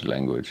becomes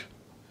language.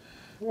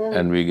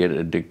 And we get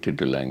addicted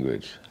to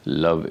language.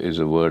 Love is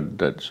a word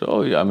that's,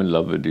 I'm in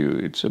love with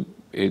you.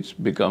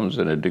 It becomes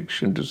an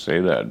addiction to say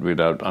that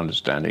without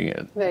understanding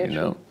it. Very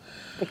true.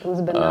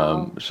 Becomes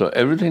banal. So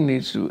everything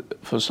needs to,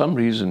 for some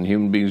reason,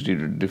 human beings need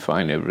to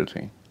define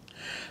everything.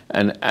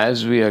 And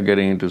as we are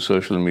getting into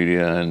social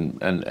media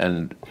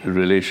and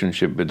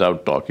relationship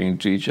without talking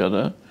to each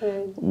other,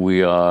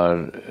 we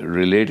are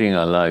relating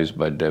our lives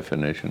by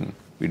definition.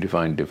 We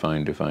define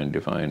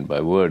by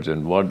words.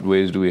 And what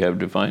ways do we have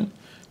defined?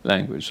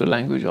 Language. So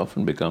language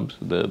often becomes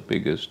the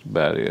biggest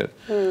barrier.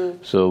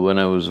 So when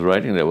I was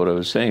writing that, what I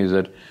was saying is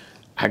that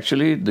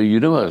actually the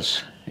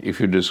universe, if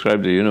you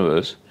describe the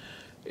universe,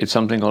 it's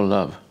something called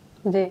love.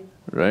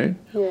 Right?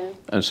 Yeah.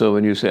 And so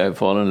when you say, I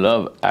fall in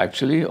love,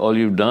 actually all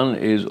you've done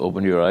is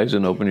open your eyes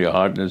and open your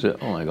heart and say,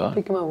 oh my God.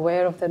 Become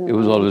aware of that. It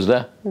was always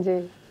there.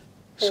 Yeah.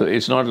 So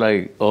it's not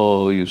like,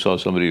 you saw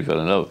somebody, you fell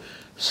in love.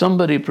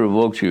 Somebody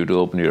provoked you to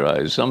open your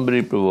eyes.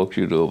 Somebody provoked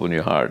you to open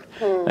your heart.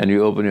 And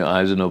you open your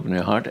eyes and open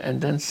your heart. And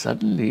then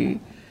suddenly,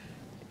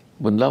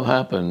 when love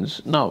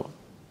happens, now,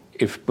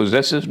 if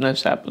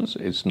possessiveness happens,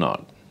 it's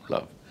not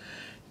love.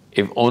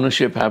 If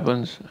ownership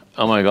happens,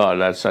 oh my God,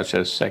 that's such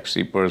a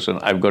sexy person.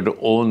 I've got to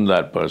own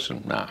that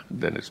person.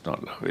 Then it's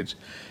not love.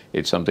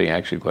 It's something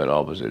actually quite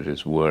opposite.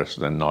 It's worse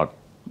than not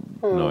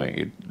knowing.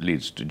 It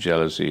leads to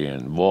jealousy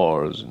and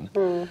wars.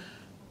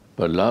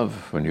 But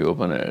love, when you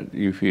open it,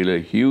 you feel a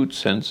huge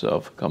sense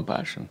of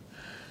compassion.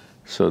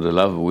 So the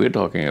love we're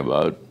talking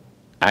about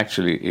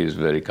actually is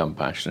very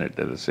compassionate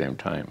at the same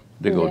time.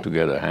 They go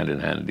together, hand in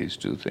hand, these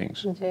two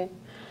things.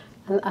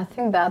 And I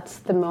think that's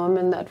the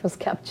moment that was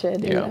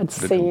captured in that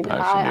the scene.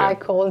 compassion, I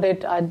called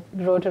it, I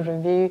wrote a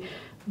review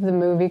of the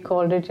movie,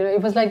 called it,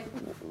 it was like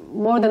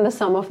more than the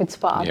sum of its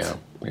parts.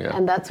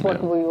 And that's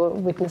what we were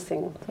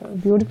witnessing. So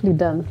beautifully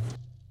done.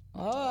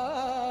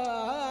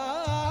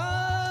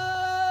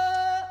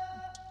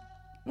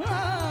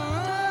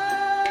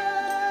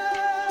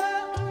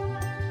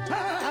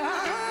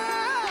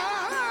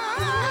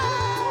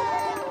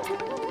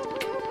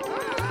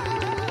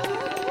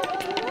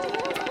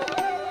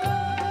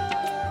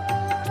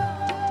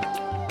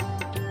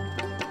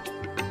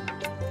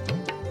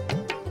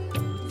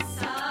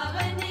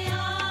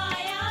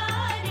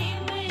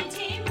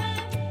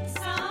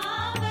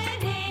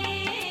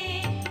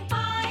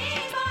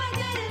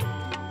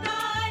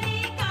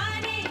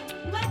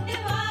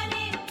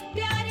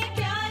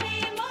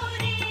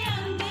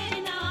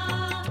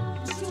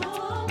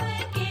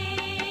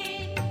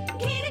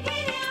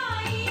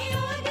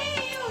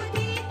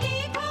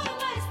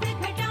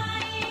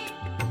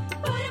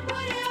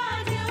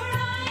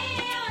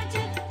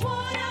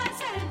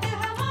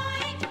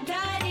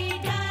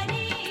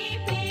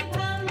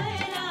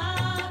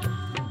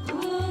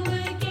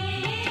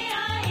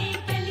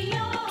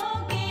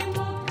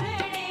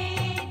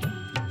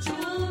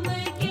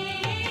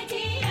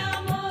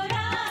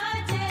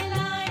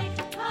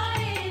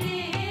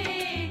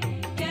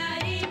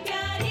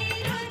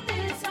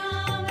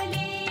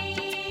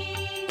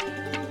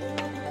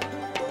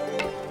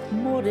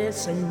 मोरे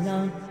सैया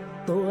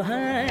तो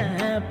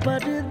है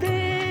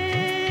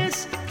परदेस,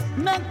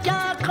 मैं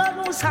क्या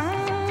करूं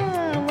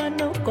सावन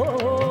को।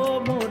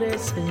 मोरे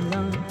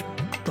सैया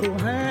तो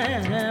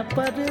है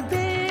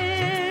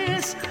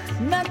परदेस,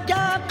 मैं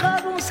क्या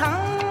करूं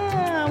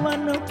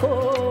सावन को।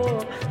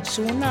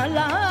 सुना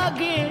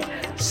लागे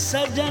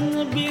सजन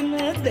बिन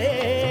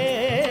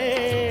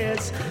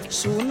देस,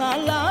 सुना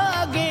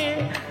लागे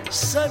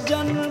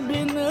सजन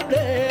बिन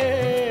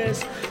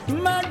देस।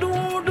 मैं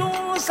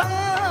ढूंढूं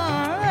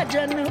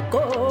साजन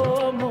को,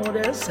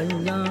 मोरे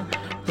सैया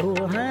तो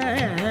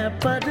है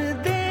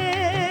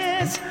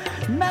परदेस।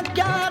 मैं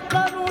क्या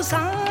करूं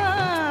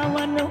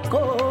सावन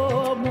को,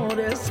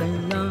 मोरे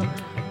सैया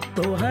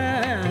तो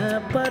है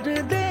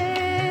परदेस।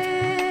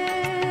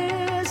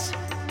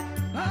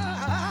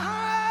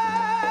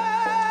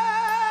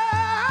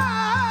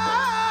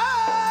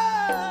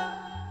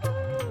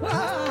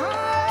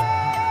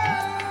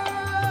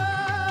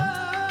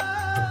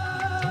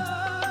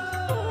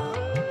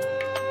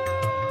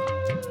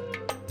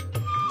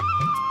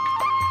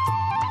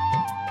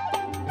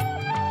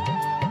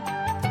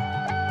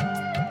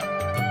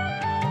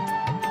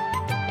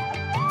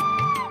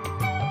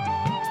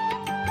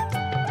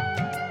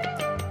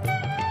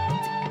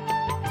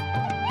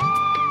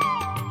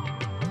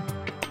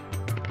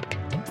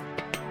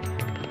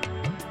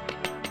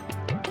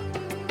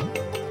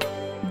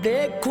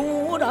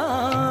 देखूं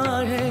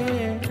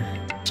राहें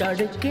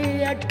चढ़ के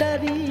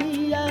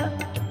अटरिया,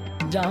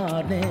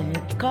 जाने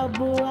कब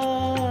आ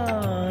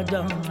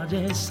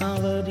जाने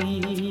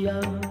सांवरिया।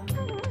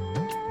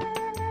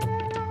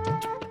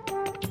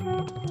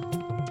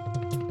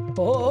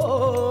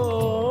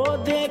 ओ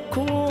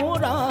देखूं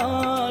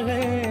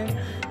राहें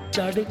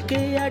चढ़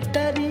के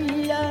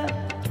अटरिया,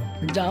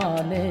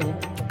 जाने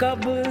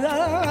कब आ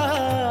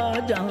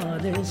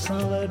जाने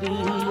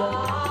संवरिया।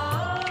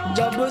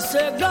 जब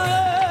से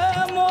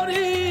गए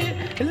मोरी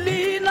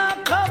लीना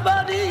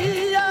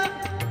खबरिया,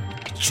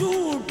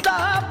 छूटा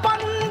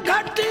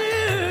पनघट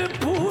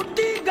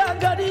फूटी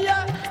गगरिया।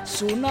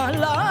 सुना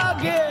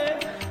लागे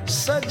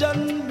सजन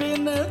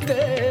बिन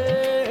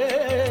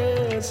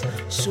देश,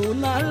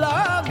 सुना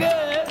लागे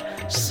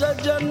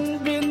सजन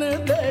बिन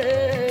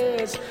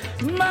देश।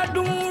 मैं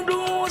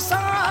ढूंढूं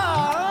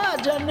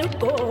साजन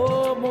को,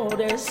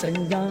 मोरे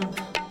सैया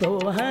तो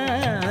है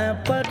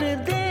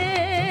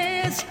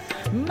परदेश।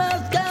 मैं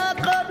क्या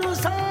करूं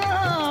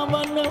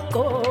सावन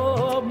को,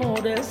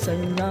 मोरे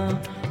सैया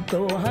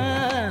तो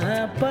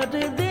है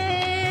परदेश।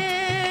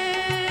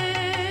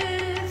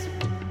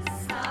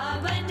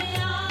 सावन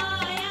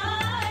आया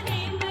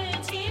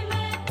रिमझिम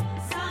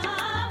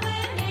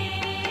सावरे,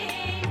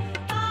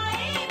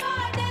 आए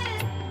बादल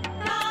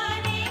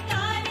काले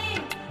काले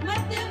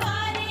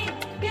मतवारे।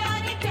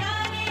 प्यारे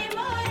प्यारे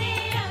मोरे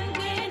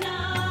अंगना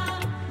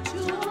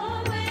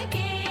झूम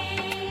के,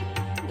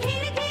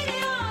 घिर घिर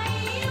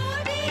आई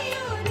उड़ी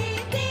उड़ी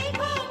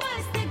देखो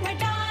मस्त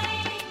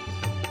घटाएं।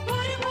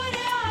 भुर भुर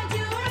आज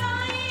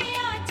उड़ाए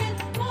आंचल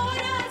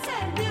मोरा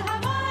सर्द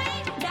हवाएं।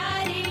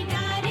 डारे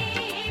डारे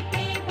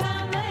पे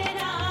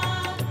भंवरा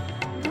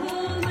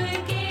घूम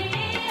के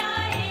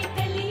आए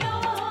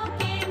कलियों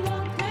के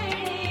मुखड़े।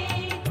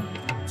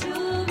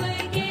 झूम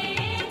के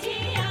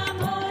जिया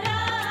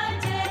मोरा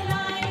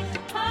जलाए,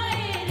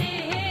 हाय रे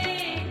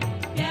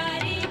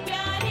प्यारी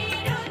प्यारी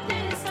रुत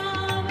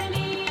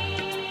सांवली।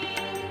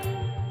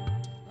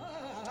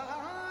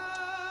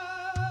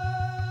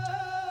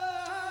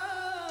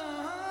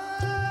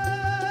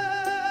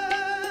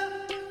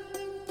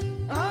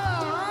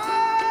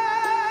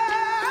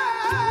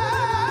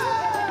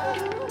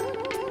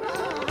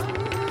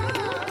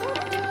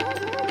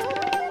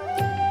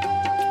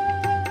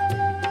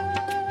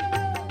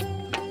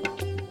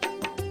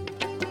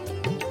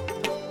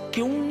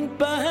 क्यों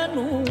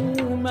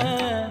पहनूं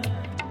मैं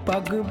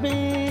पग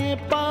में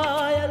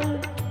पायल,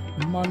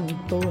 मन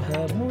तो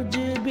है मुझ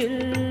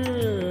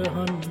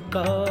बिरहन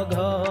का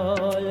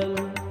घायल।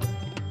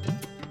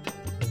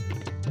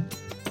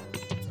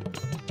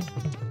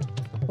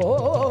 ओ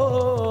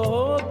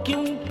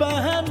क्यों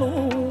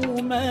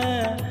पहनूं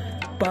मैं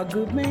पग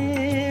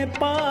में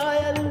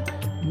पायल,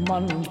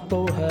 मन तो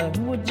है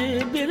मुझ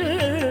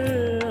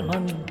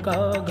बिरहन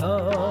का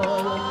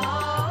घायल।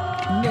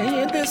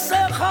 नींद से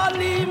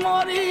खाली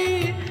मोरी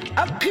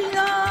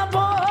अखियां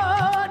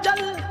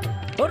बोझल,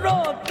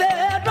 रोते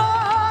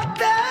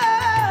रोते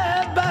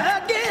बह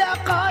गया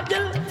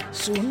काजल।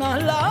 सुना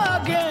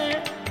लागे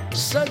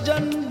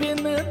सजन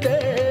बिन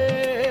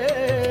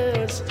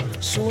देश,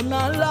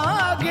 सुना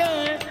लागे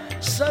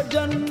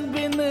सजन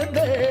बिन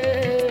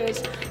देश।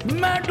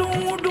 मैं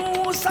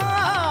ढूंढूं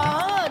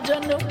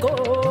साजन को,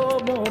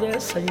 मोरे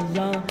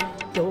सैया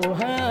तो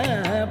है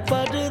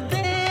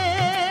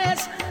परदेश।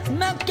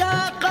 मैं क्या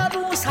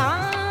करूं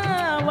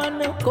सावन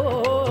को,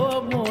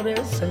 मोरे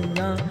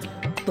सैया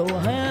तो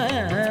है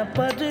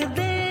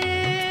परदेश।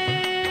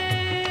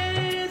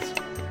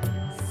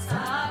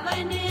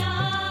 सावन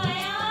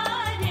आया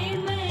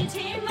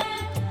रिमझिम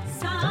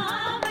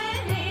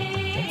सावरे,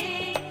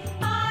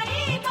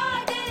 आए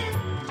बादल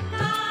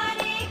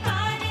काले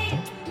काले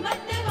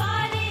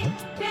मतवारे।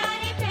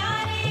 प्यारे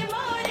प्यारे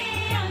मोरे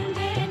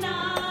अंगना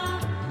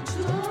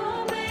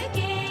झूम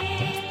के,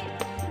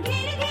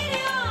 घिर घिर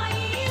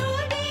आई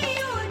उड़ी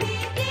उड़ी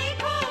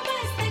देखो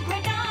मस्त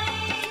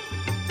घटाएं।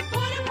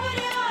 भुर भुर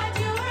आज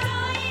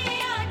उड़ाए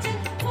आंचल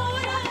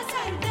मोरा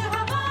सर्द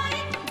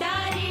हवाएं।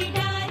 डारे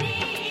डारे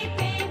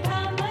पे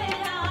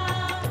भंवरा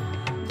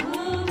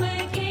घूम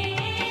के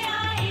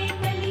आए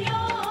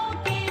कलियों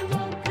के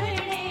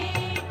मुखड़े।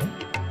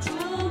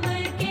 झूम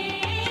के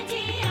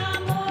जिया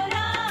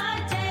मोरा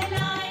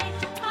जलाए,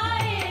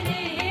 हाय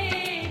रे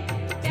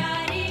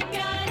प्यारी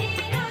प्यारी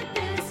रुत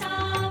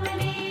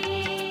सांवली।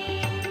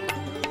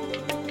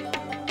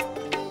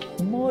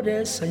 मोरे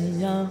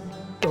सैया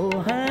तो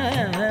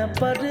है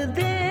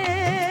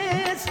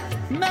परदेश।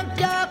 मैं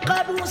क्या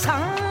करूं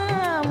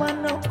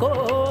सावन को,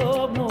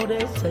 मोरे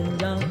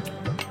सैया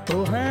तो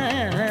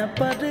है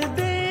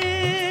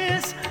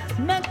परदेश।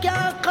 मैं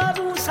क्या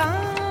करूं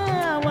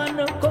सावन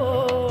को,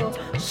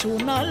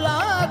 सुना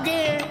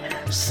लागे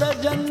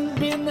सजन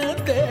बिन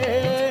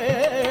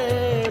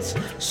देश।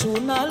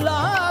 सुना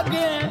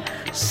लागे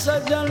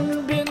सजन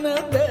बिन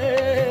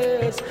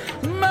देश।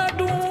 मैं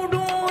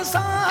ढूंढूं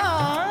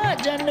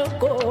साजन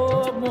को,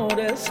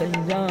 मोरे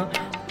सैया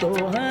तो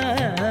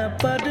है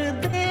परदेश।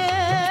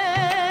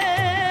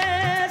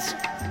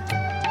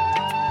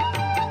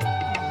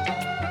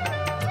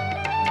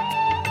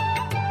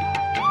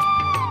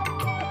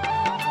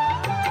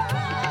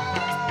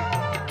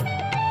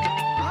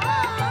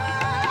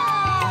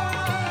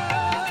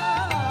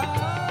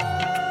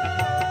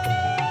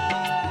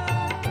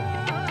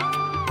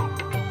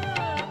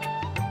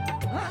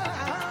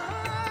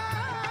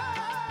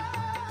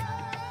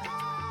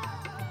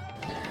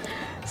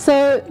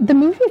 So the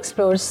movie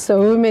explores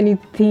so many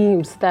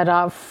themes that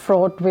are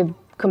fraught with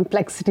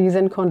complexities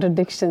and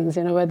contradictions,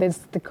 whether it's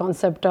the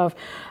concept of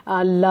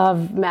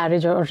love,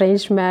 marriage, or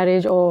arranged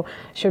marriage, or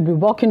should we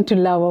walk into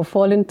love or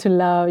fall into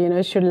love,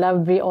 should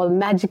love be all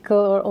magical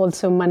or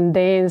also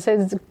mundane. So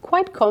it's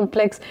quite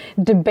complex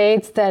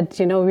debates that,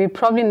 we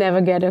probably never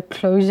get a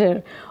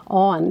closure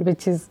on,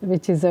 which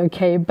is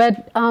okay.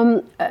 But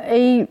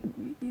a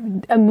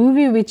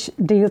movie which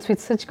deals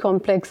with such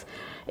complex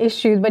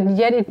issues, but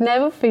yet it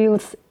never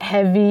feels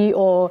heavy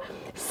or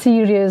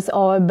serious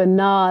or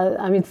banal.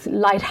 I mean, it's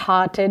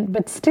light-hearted,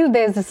 but still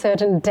there's a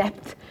certain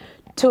depth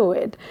to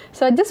it.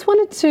 So I just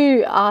wanted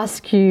to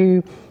ask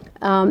you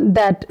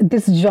that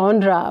this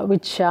genre,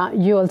 which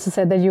you also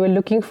said that you were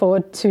looking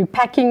forward to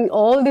packing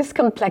all this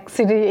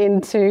complexity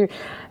into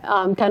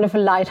kind of a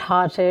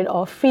light-hearted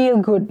or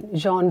feel-good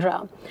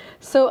genre.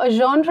 So a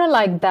genre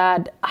like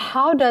that,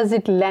 how does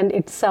it lend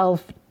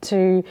itself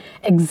to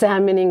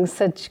examining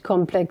such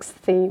complex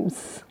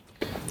themes?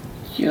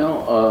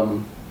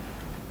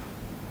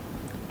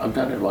 I've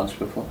done it once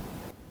before.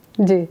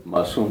 Ji.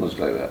 Masoom was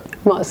like that.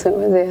 Masoom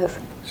was, yes.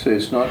 So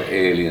it's not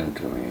alien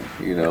to me,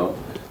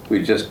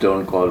 We just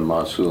don't call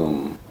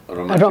Masoom a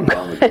romantic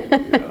comedy,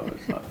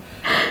 It's not.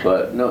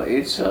 But no,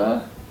 it's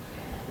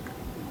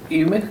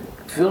you make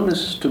film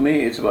is, to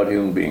me, it's about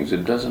human beings.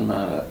 It doesn't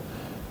matter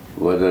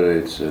whether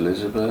it's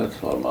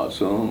Elizabeth or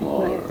Masoom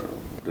or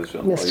this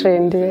one. Mr.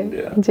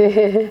 India.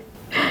 Ji.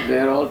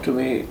 They're all, to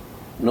me,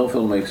 no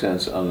film makes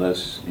sense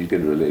unless you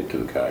can relate to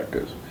the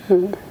characters.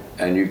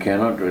 And you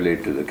cannot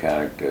relate to the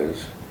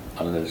characters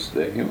unless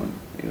they're human,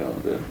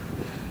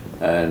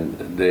 and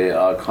they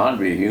can't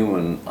be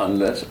human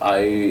unless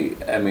I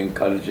am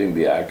encouraging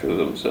the actors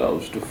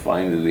themselves to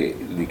find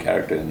the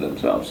character in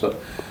themselves. So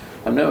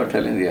I'm never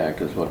telling the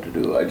actors what to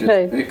do. I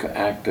just pick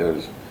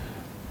actors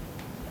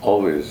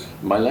always.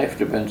 My life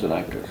depends on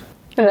actors.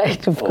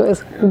 Right, of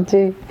course.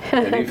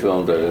 Any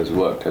film that has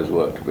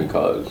worked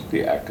because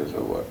the actors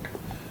have worked.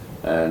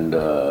 And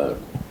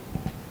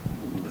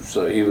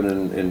so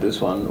even in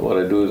this one, what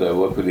I do is I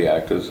work with the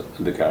actors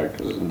and the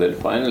characters, and then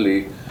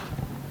finally,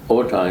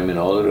 over time, in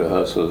all the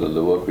rehearsals and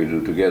the work we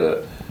do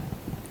together,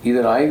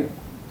 either I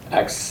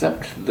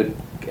accept the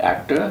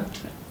actor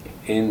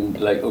in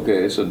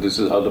okay, so this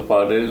is how the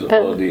part is,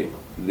 or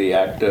the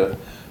actor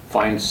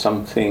finds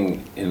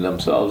something in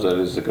themselves that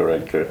is the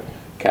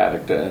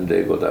character, and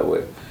they go that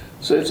way.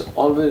 So it's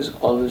always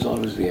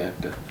the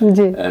actor,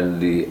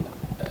 and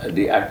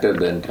the actor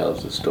then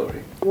tells the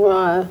story.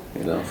 Wow.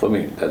 For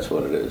me, that's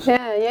what it is.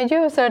 Yeah, you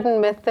have a certain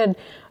method,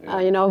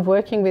 of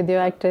working with your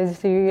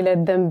actors. You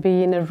let them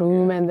be in a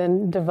room and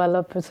then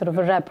develop a sort of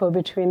a rapport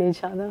between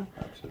each other.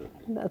 Absolutely.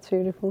 That's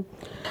beautiful.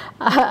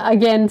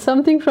 Again,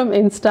 something from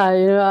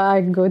Insta.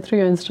 I go through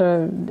your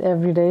Insta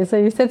every day. So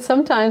you said,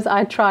 sometimes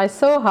I try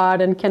so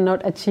hard and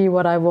cannot achieve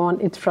what I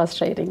want. It's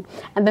frustrating.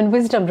 And then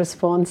Wisdom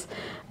responds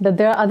that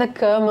there are other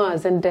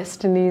karmas and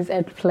destinies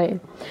at play.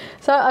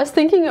 So I was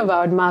thinking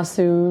about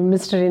Masoom,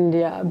 Mr.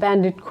 India,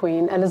 Bandit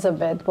Queen,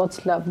 Elizabeth.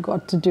 What's love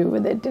got to do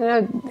with it?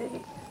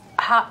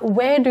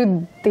 Where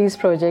do these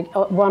projects,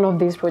 or one of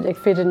these projects,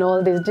 fit in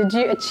all this? Did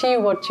you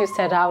achieve what you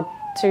set out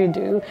to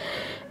do?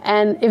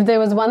 And if there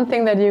was one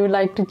thing that you would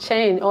like to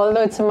change,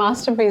 although it's a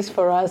masterpiece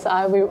for us,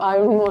 I wouldn't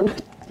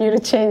want you to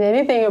change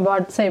anything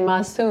about, say,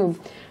 Masoom.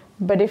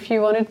 But if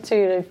you wanted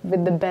to,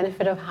 with the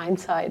benefit of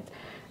hindsight,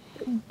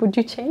 would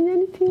you change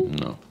anything?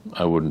 No,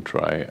 I wouldn't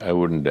try. I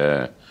wouldn't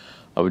dare.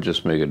 I would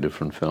just make a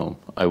different film.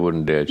 I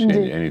wouldn't dare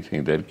change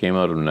anything. That came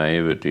out of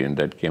naivety, and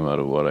that came out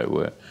of what I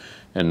were.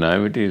 And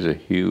naivety is a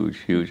huge,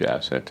 huge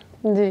asset.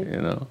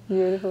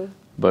 Beautiful.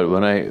 But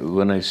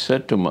when I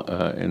said to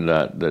in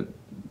that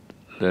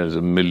there's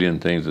a million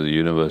things that the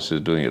universe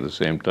is doing at the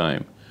same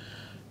time,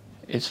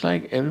 it's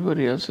like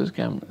everybody else's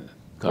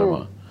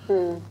karma.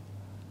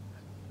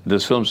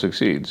 This film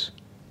succeeds.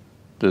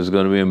 There's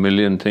going to be a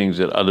million things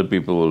that other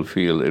people will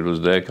feel it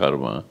was their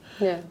karma.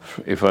 Yeah.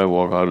 If I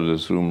walk out of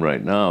this room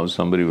right now,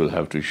 somebody will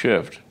have to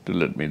shift to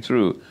let me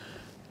through.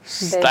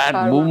 That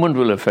karma. movement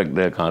will affect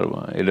their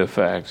karma. It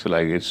affects,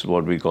 it's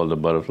what we call the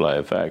butterfly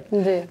effect.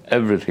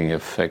 Everything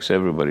affects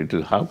everybody.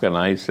 How can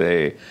I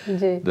say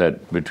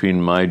that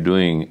between my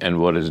doing and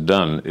what is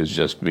done is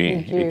just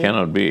me? It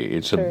cannot be.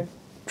 It's a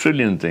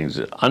trillion things,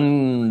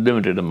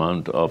 unlimited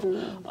amount of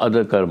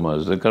other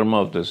karmas. The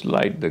karma of this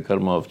light, the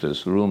karma of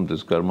this room,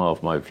 this karma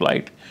of my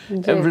flight.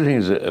 Everything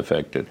is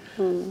affected,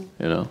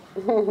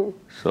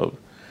 So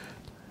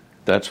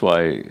that's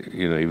why,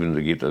 even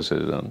the Gita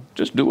says,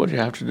 just do what you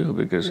have to do,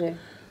 because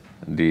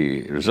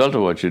the result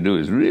of what you do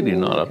is really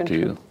not up to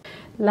you.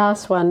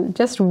 Last one,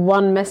 just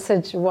one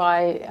message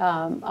why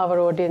our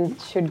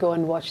audience should go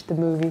and watch the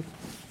movie.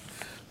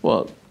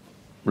 Well,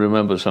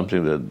 remember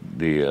something that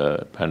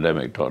the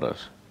pandemic taught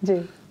us.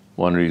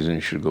 One reason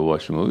you should go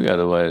watch the movie,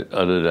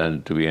 other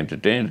than to be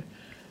entertained,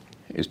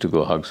 is to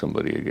go hug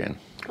somebody again.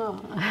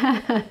 Oh.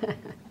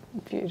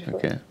 Beautiful.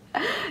 Okay.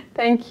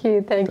 Thank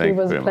you. It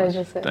was a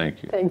pleasure, sir.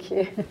 Thank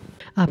you.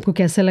 आपको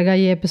कैसा लगा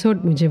ये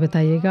episode मुझे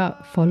बताइएगा.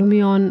 Follow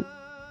me on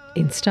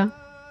insta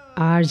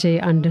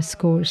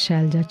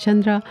RJ_Shailja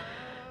Chandra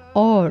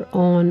और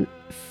on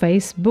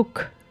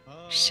Facebook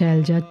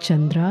Shailja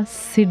Chandra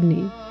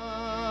Sydney.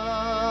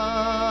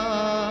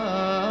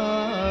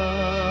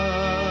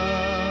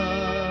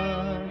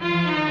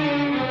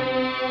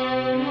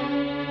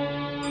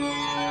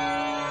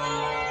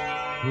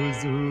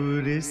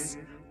 हुजूर इस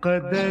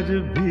कदर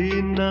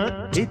भी ना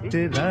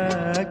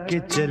इतरा के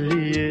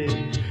चलिए,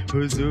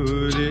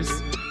 हुजूर इस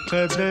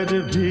कदर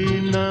भी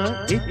ना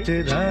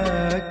इतरा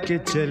के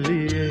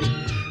चलिए,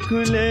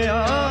 खुले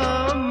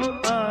आम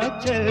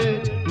आंचल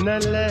न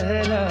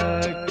लहरा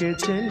के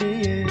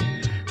चलिए,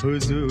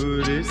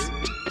 हुजूर इस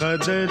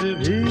कदर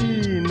भी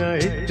न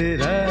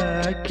इतरा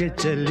के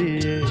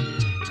चलिए,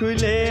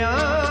 खुले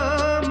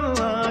आम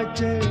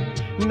आंचल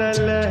न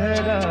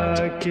लहरा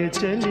के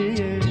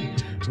चलिए,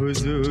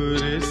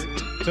 हुजूर इस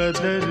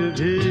कदर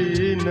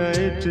भी न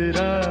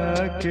इतरा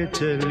के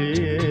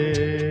चलिए।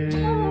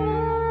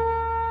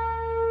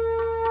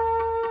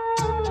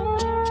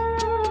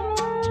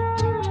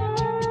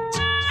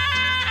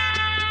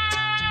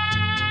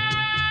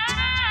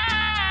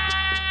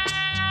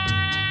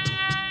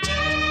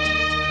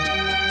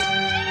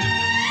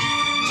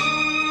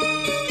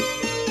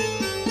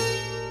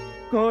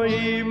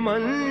 कोई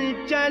मन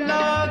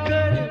चला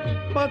कर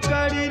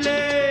पकड़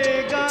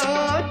लेगा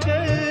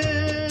चल,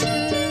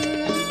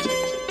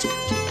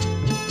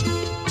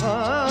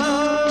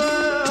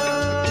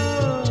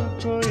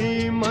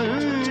 कोई मन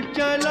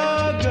चला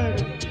कर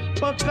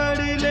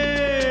पकड़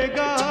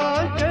लेगा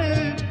चल,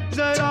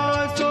 जरा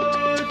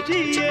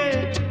सोचिए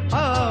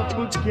आप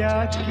क्या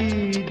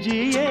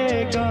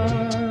कीजिएगा,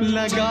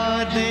 लगा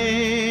दे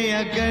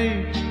अगर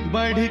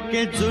बढ़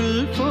के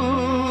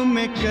जुल्फों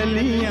में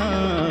कलियां,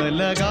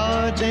 लगा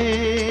दे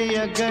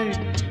अगर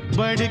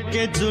बढ़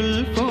के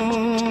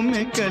जुल्फों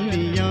में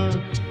कलियां,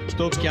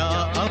 तो क्या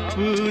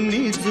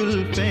अपनी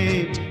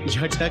जुल्फें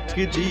झटक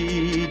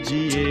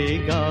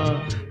दीजिएगा,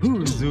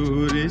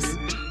 हुजूर इस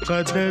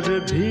कदर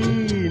भी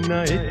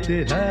न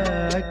इतरा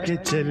के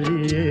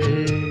चलिए,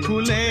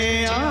 खुले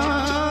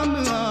आम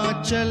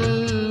आंचल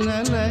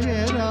न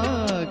लहरा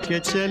के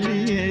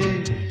चलिए,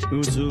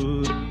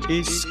 हुजूर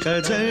इस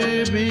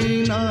कदर भी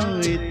ना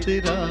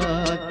इतरा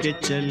के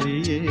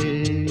चलिए।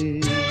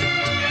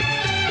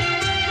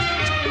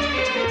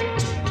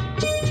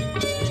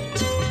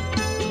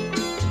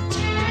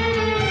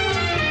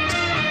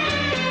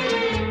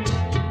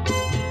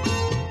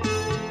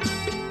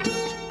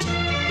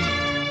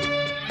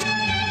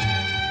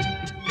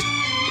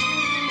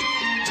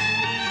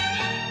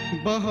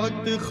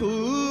 बहुत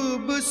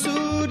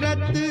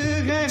खूबसूरत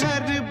है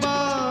हर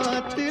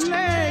बात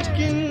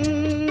लेकिन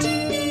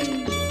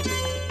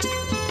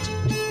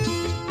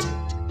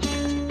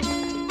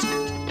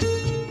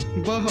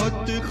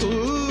बहुत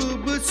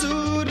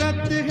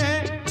खूबसूरत है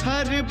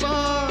हर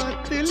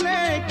बात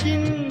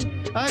लेकिन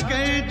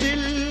अगर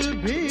दिल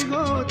भी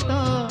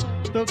होता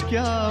तो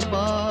क्या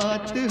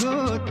बात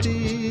होती,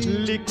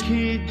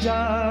 लिखी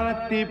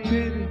जाती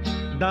फिर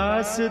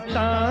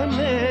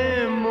दास्ताने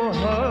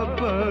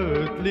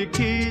मोहब्बत,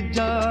 लिखी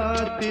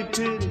जाती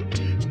फिर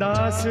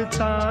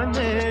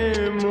दास्ताने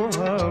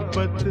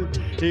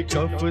मोहब्बत, एक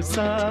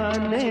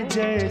अफसाने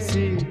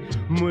जैसी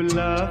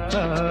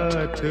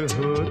मुलाकात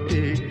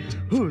होती,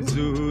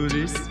 हुजूर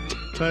इस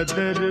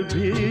कदर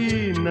भी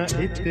न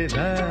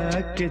इतरा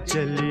के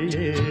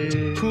चलिए,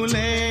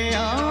 खुले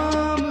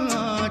आम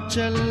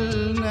आंचल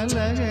न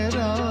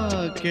लहरा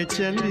के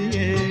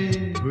चलिए,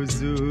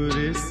 हुजूर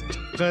इस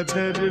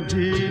कदर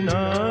भी न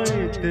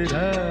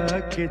इतरा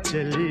के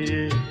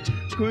चलिए,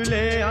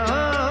 खुले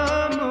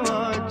आम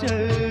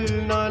आंचल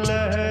न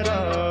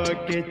लहरा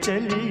के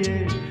चलिए,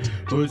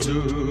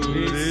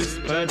 हुजूर इस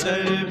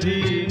कदर भी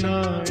न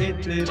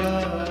इतरा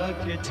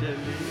के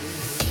चलिए।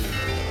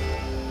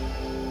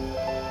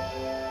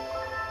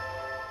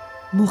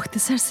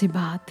 मुख्तसर सी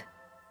बात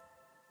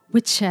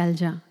विद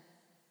शैलजा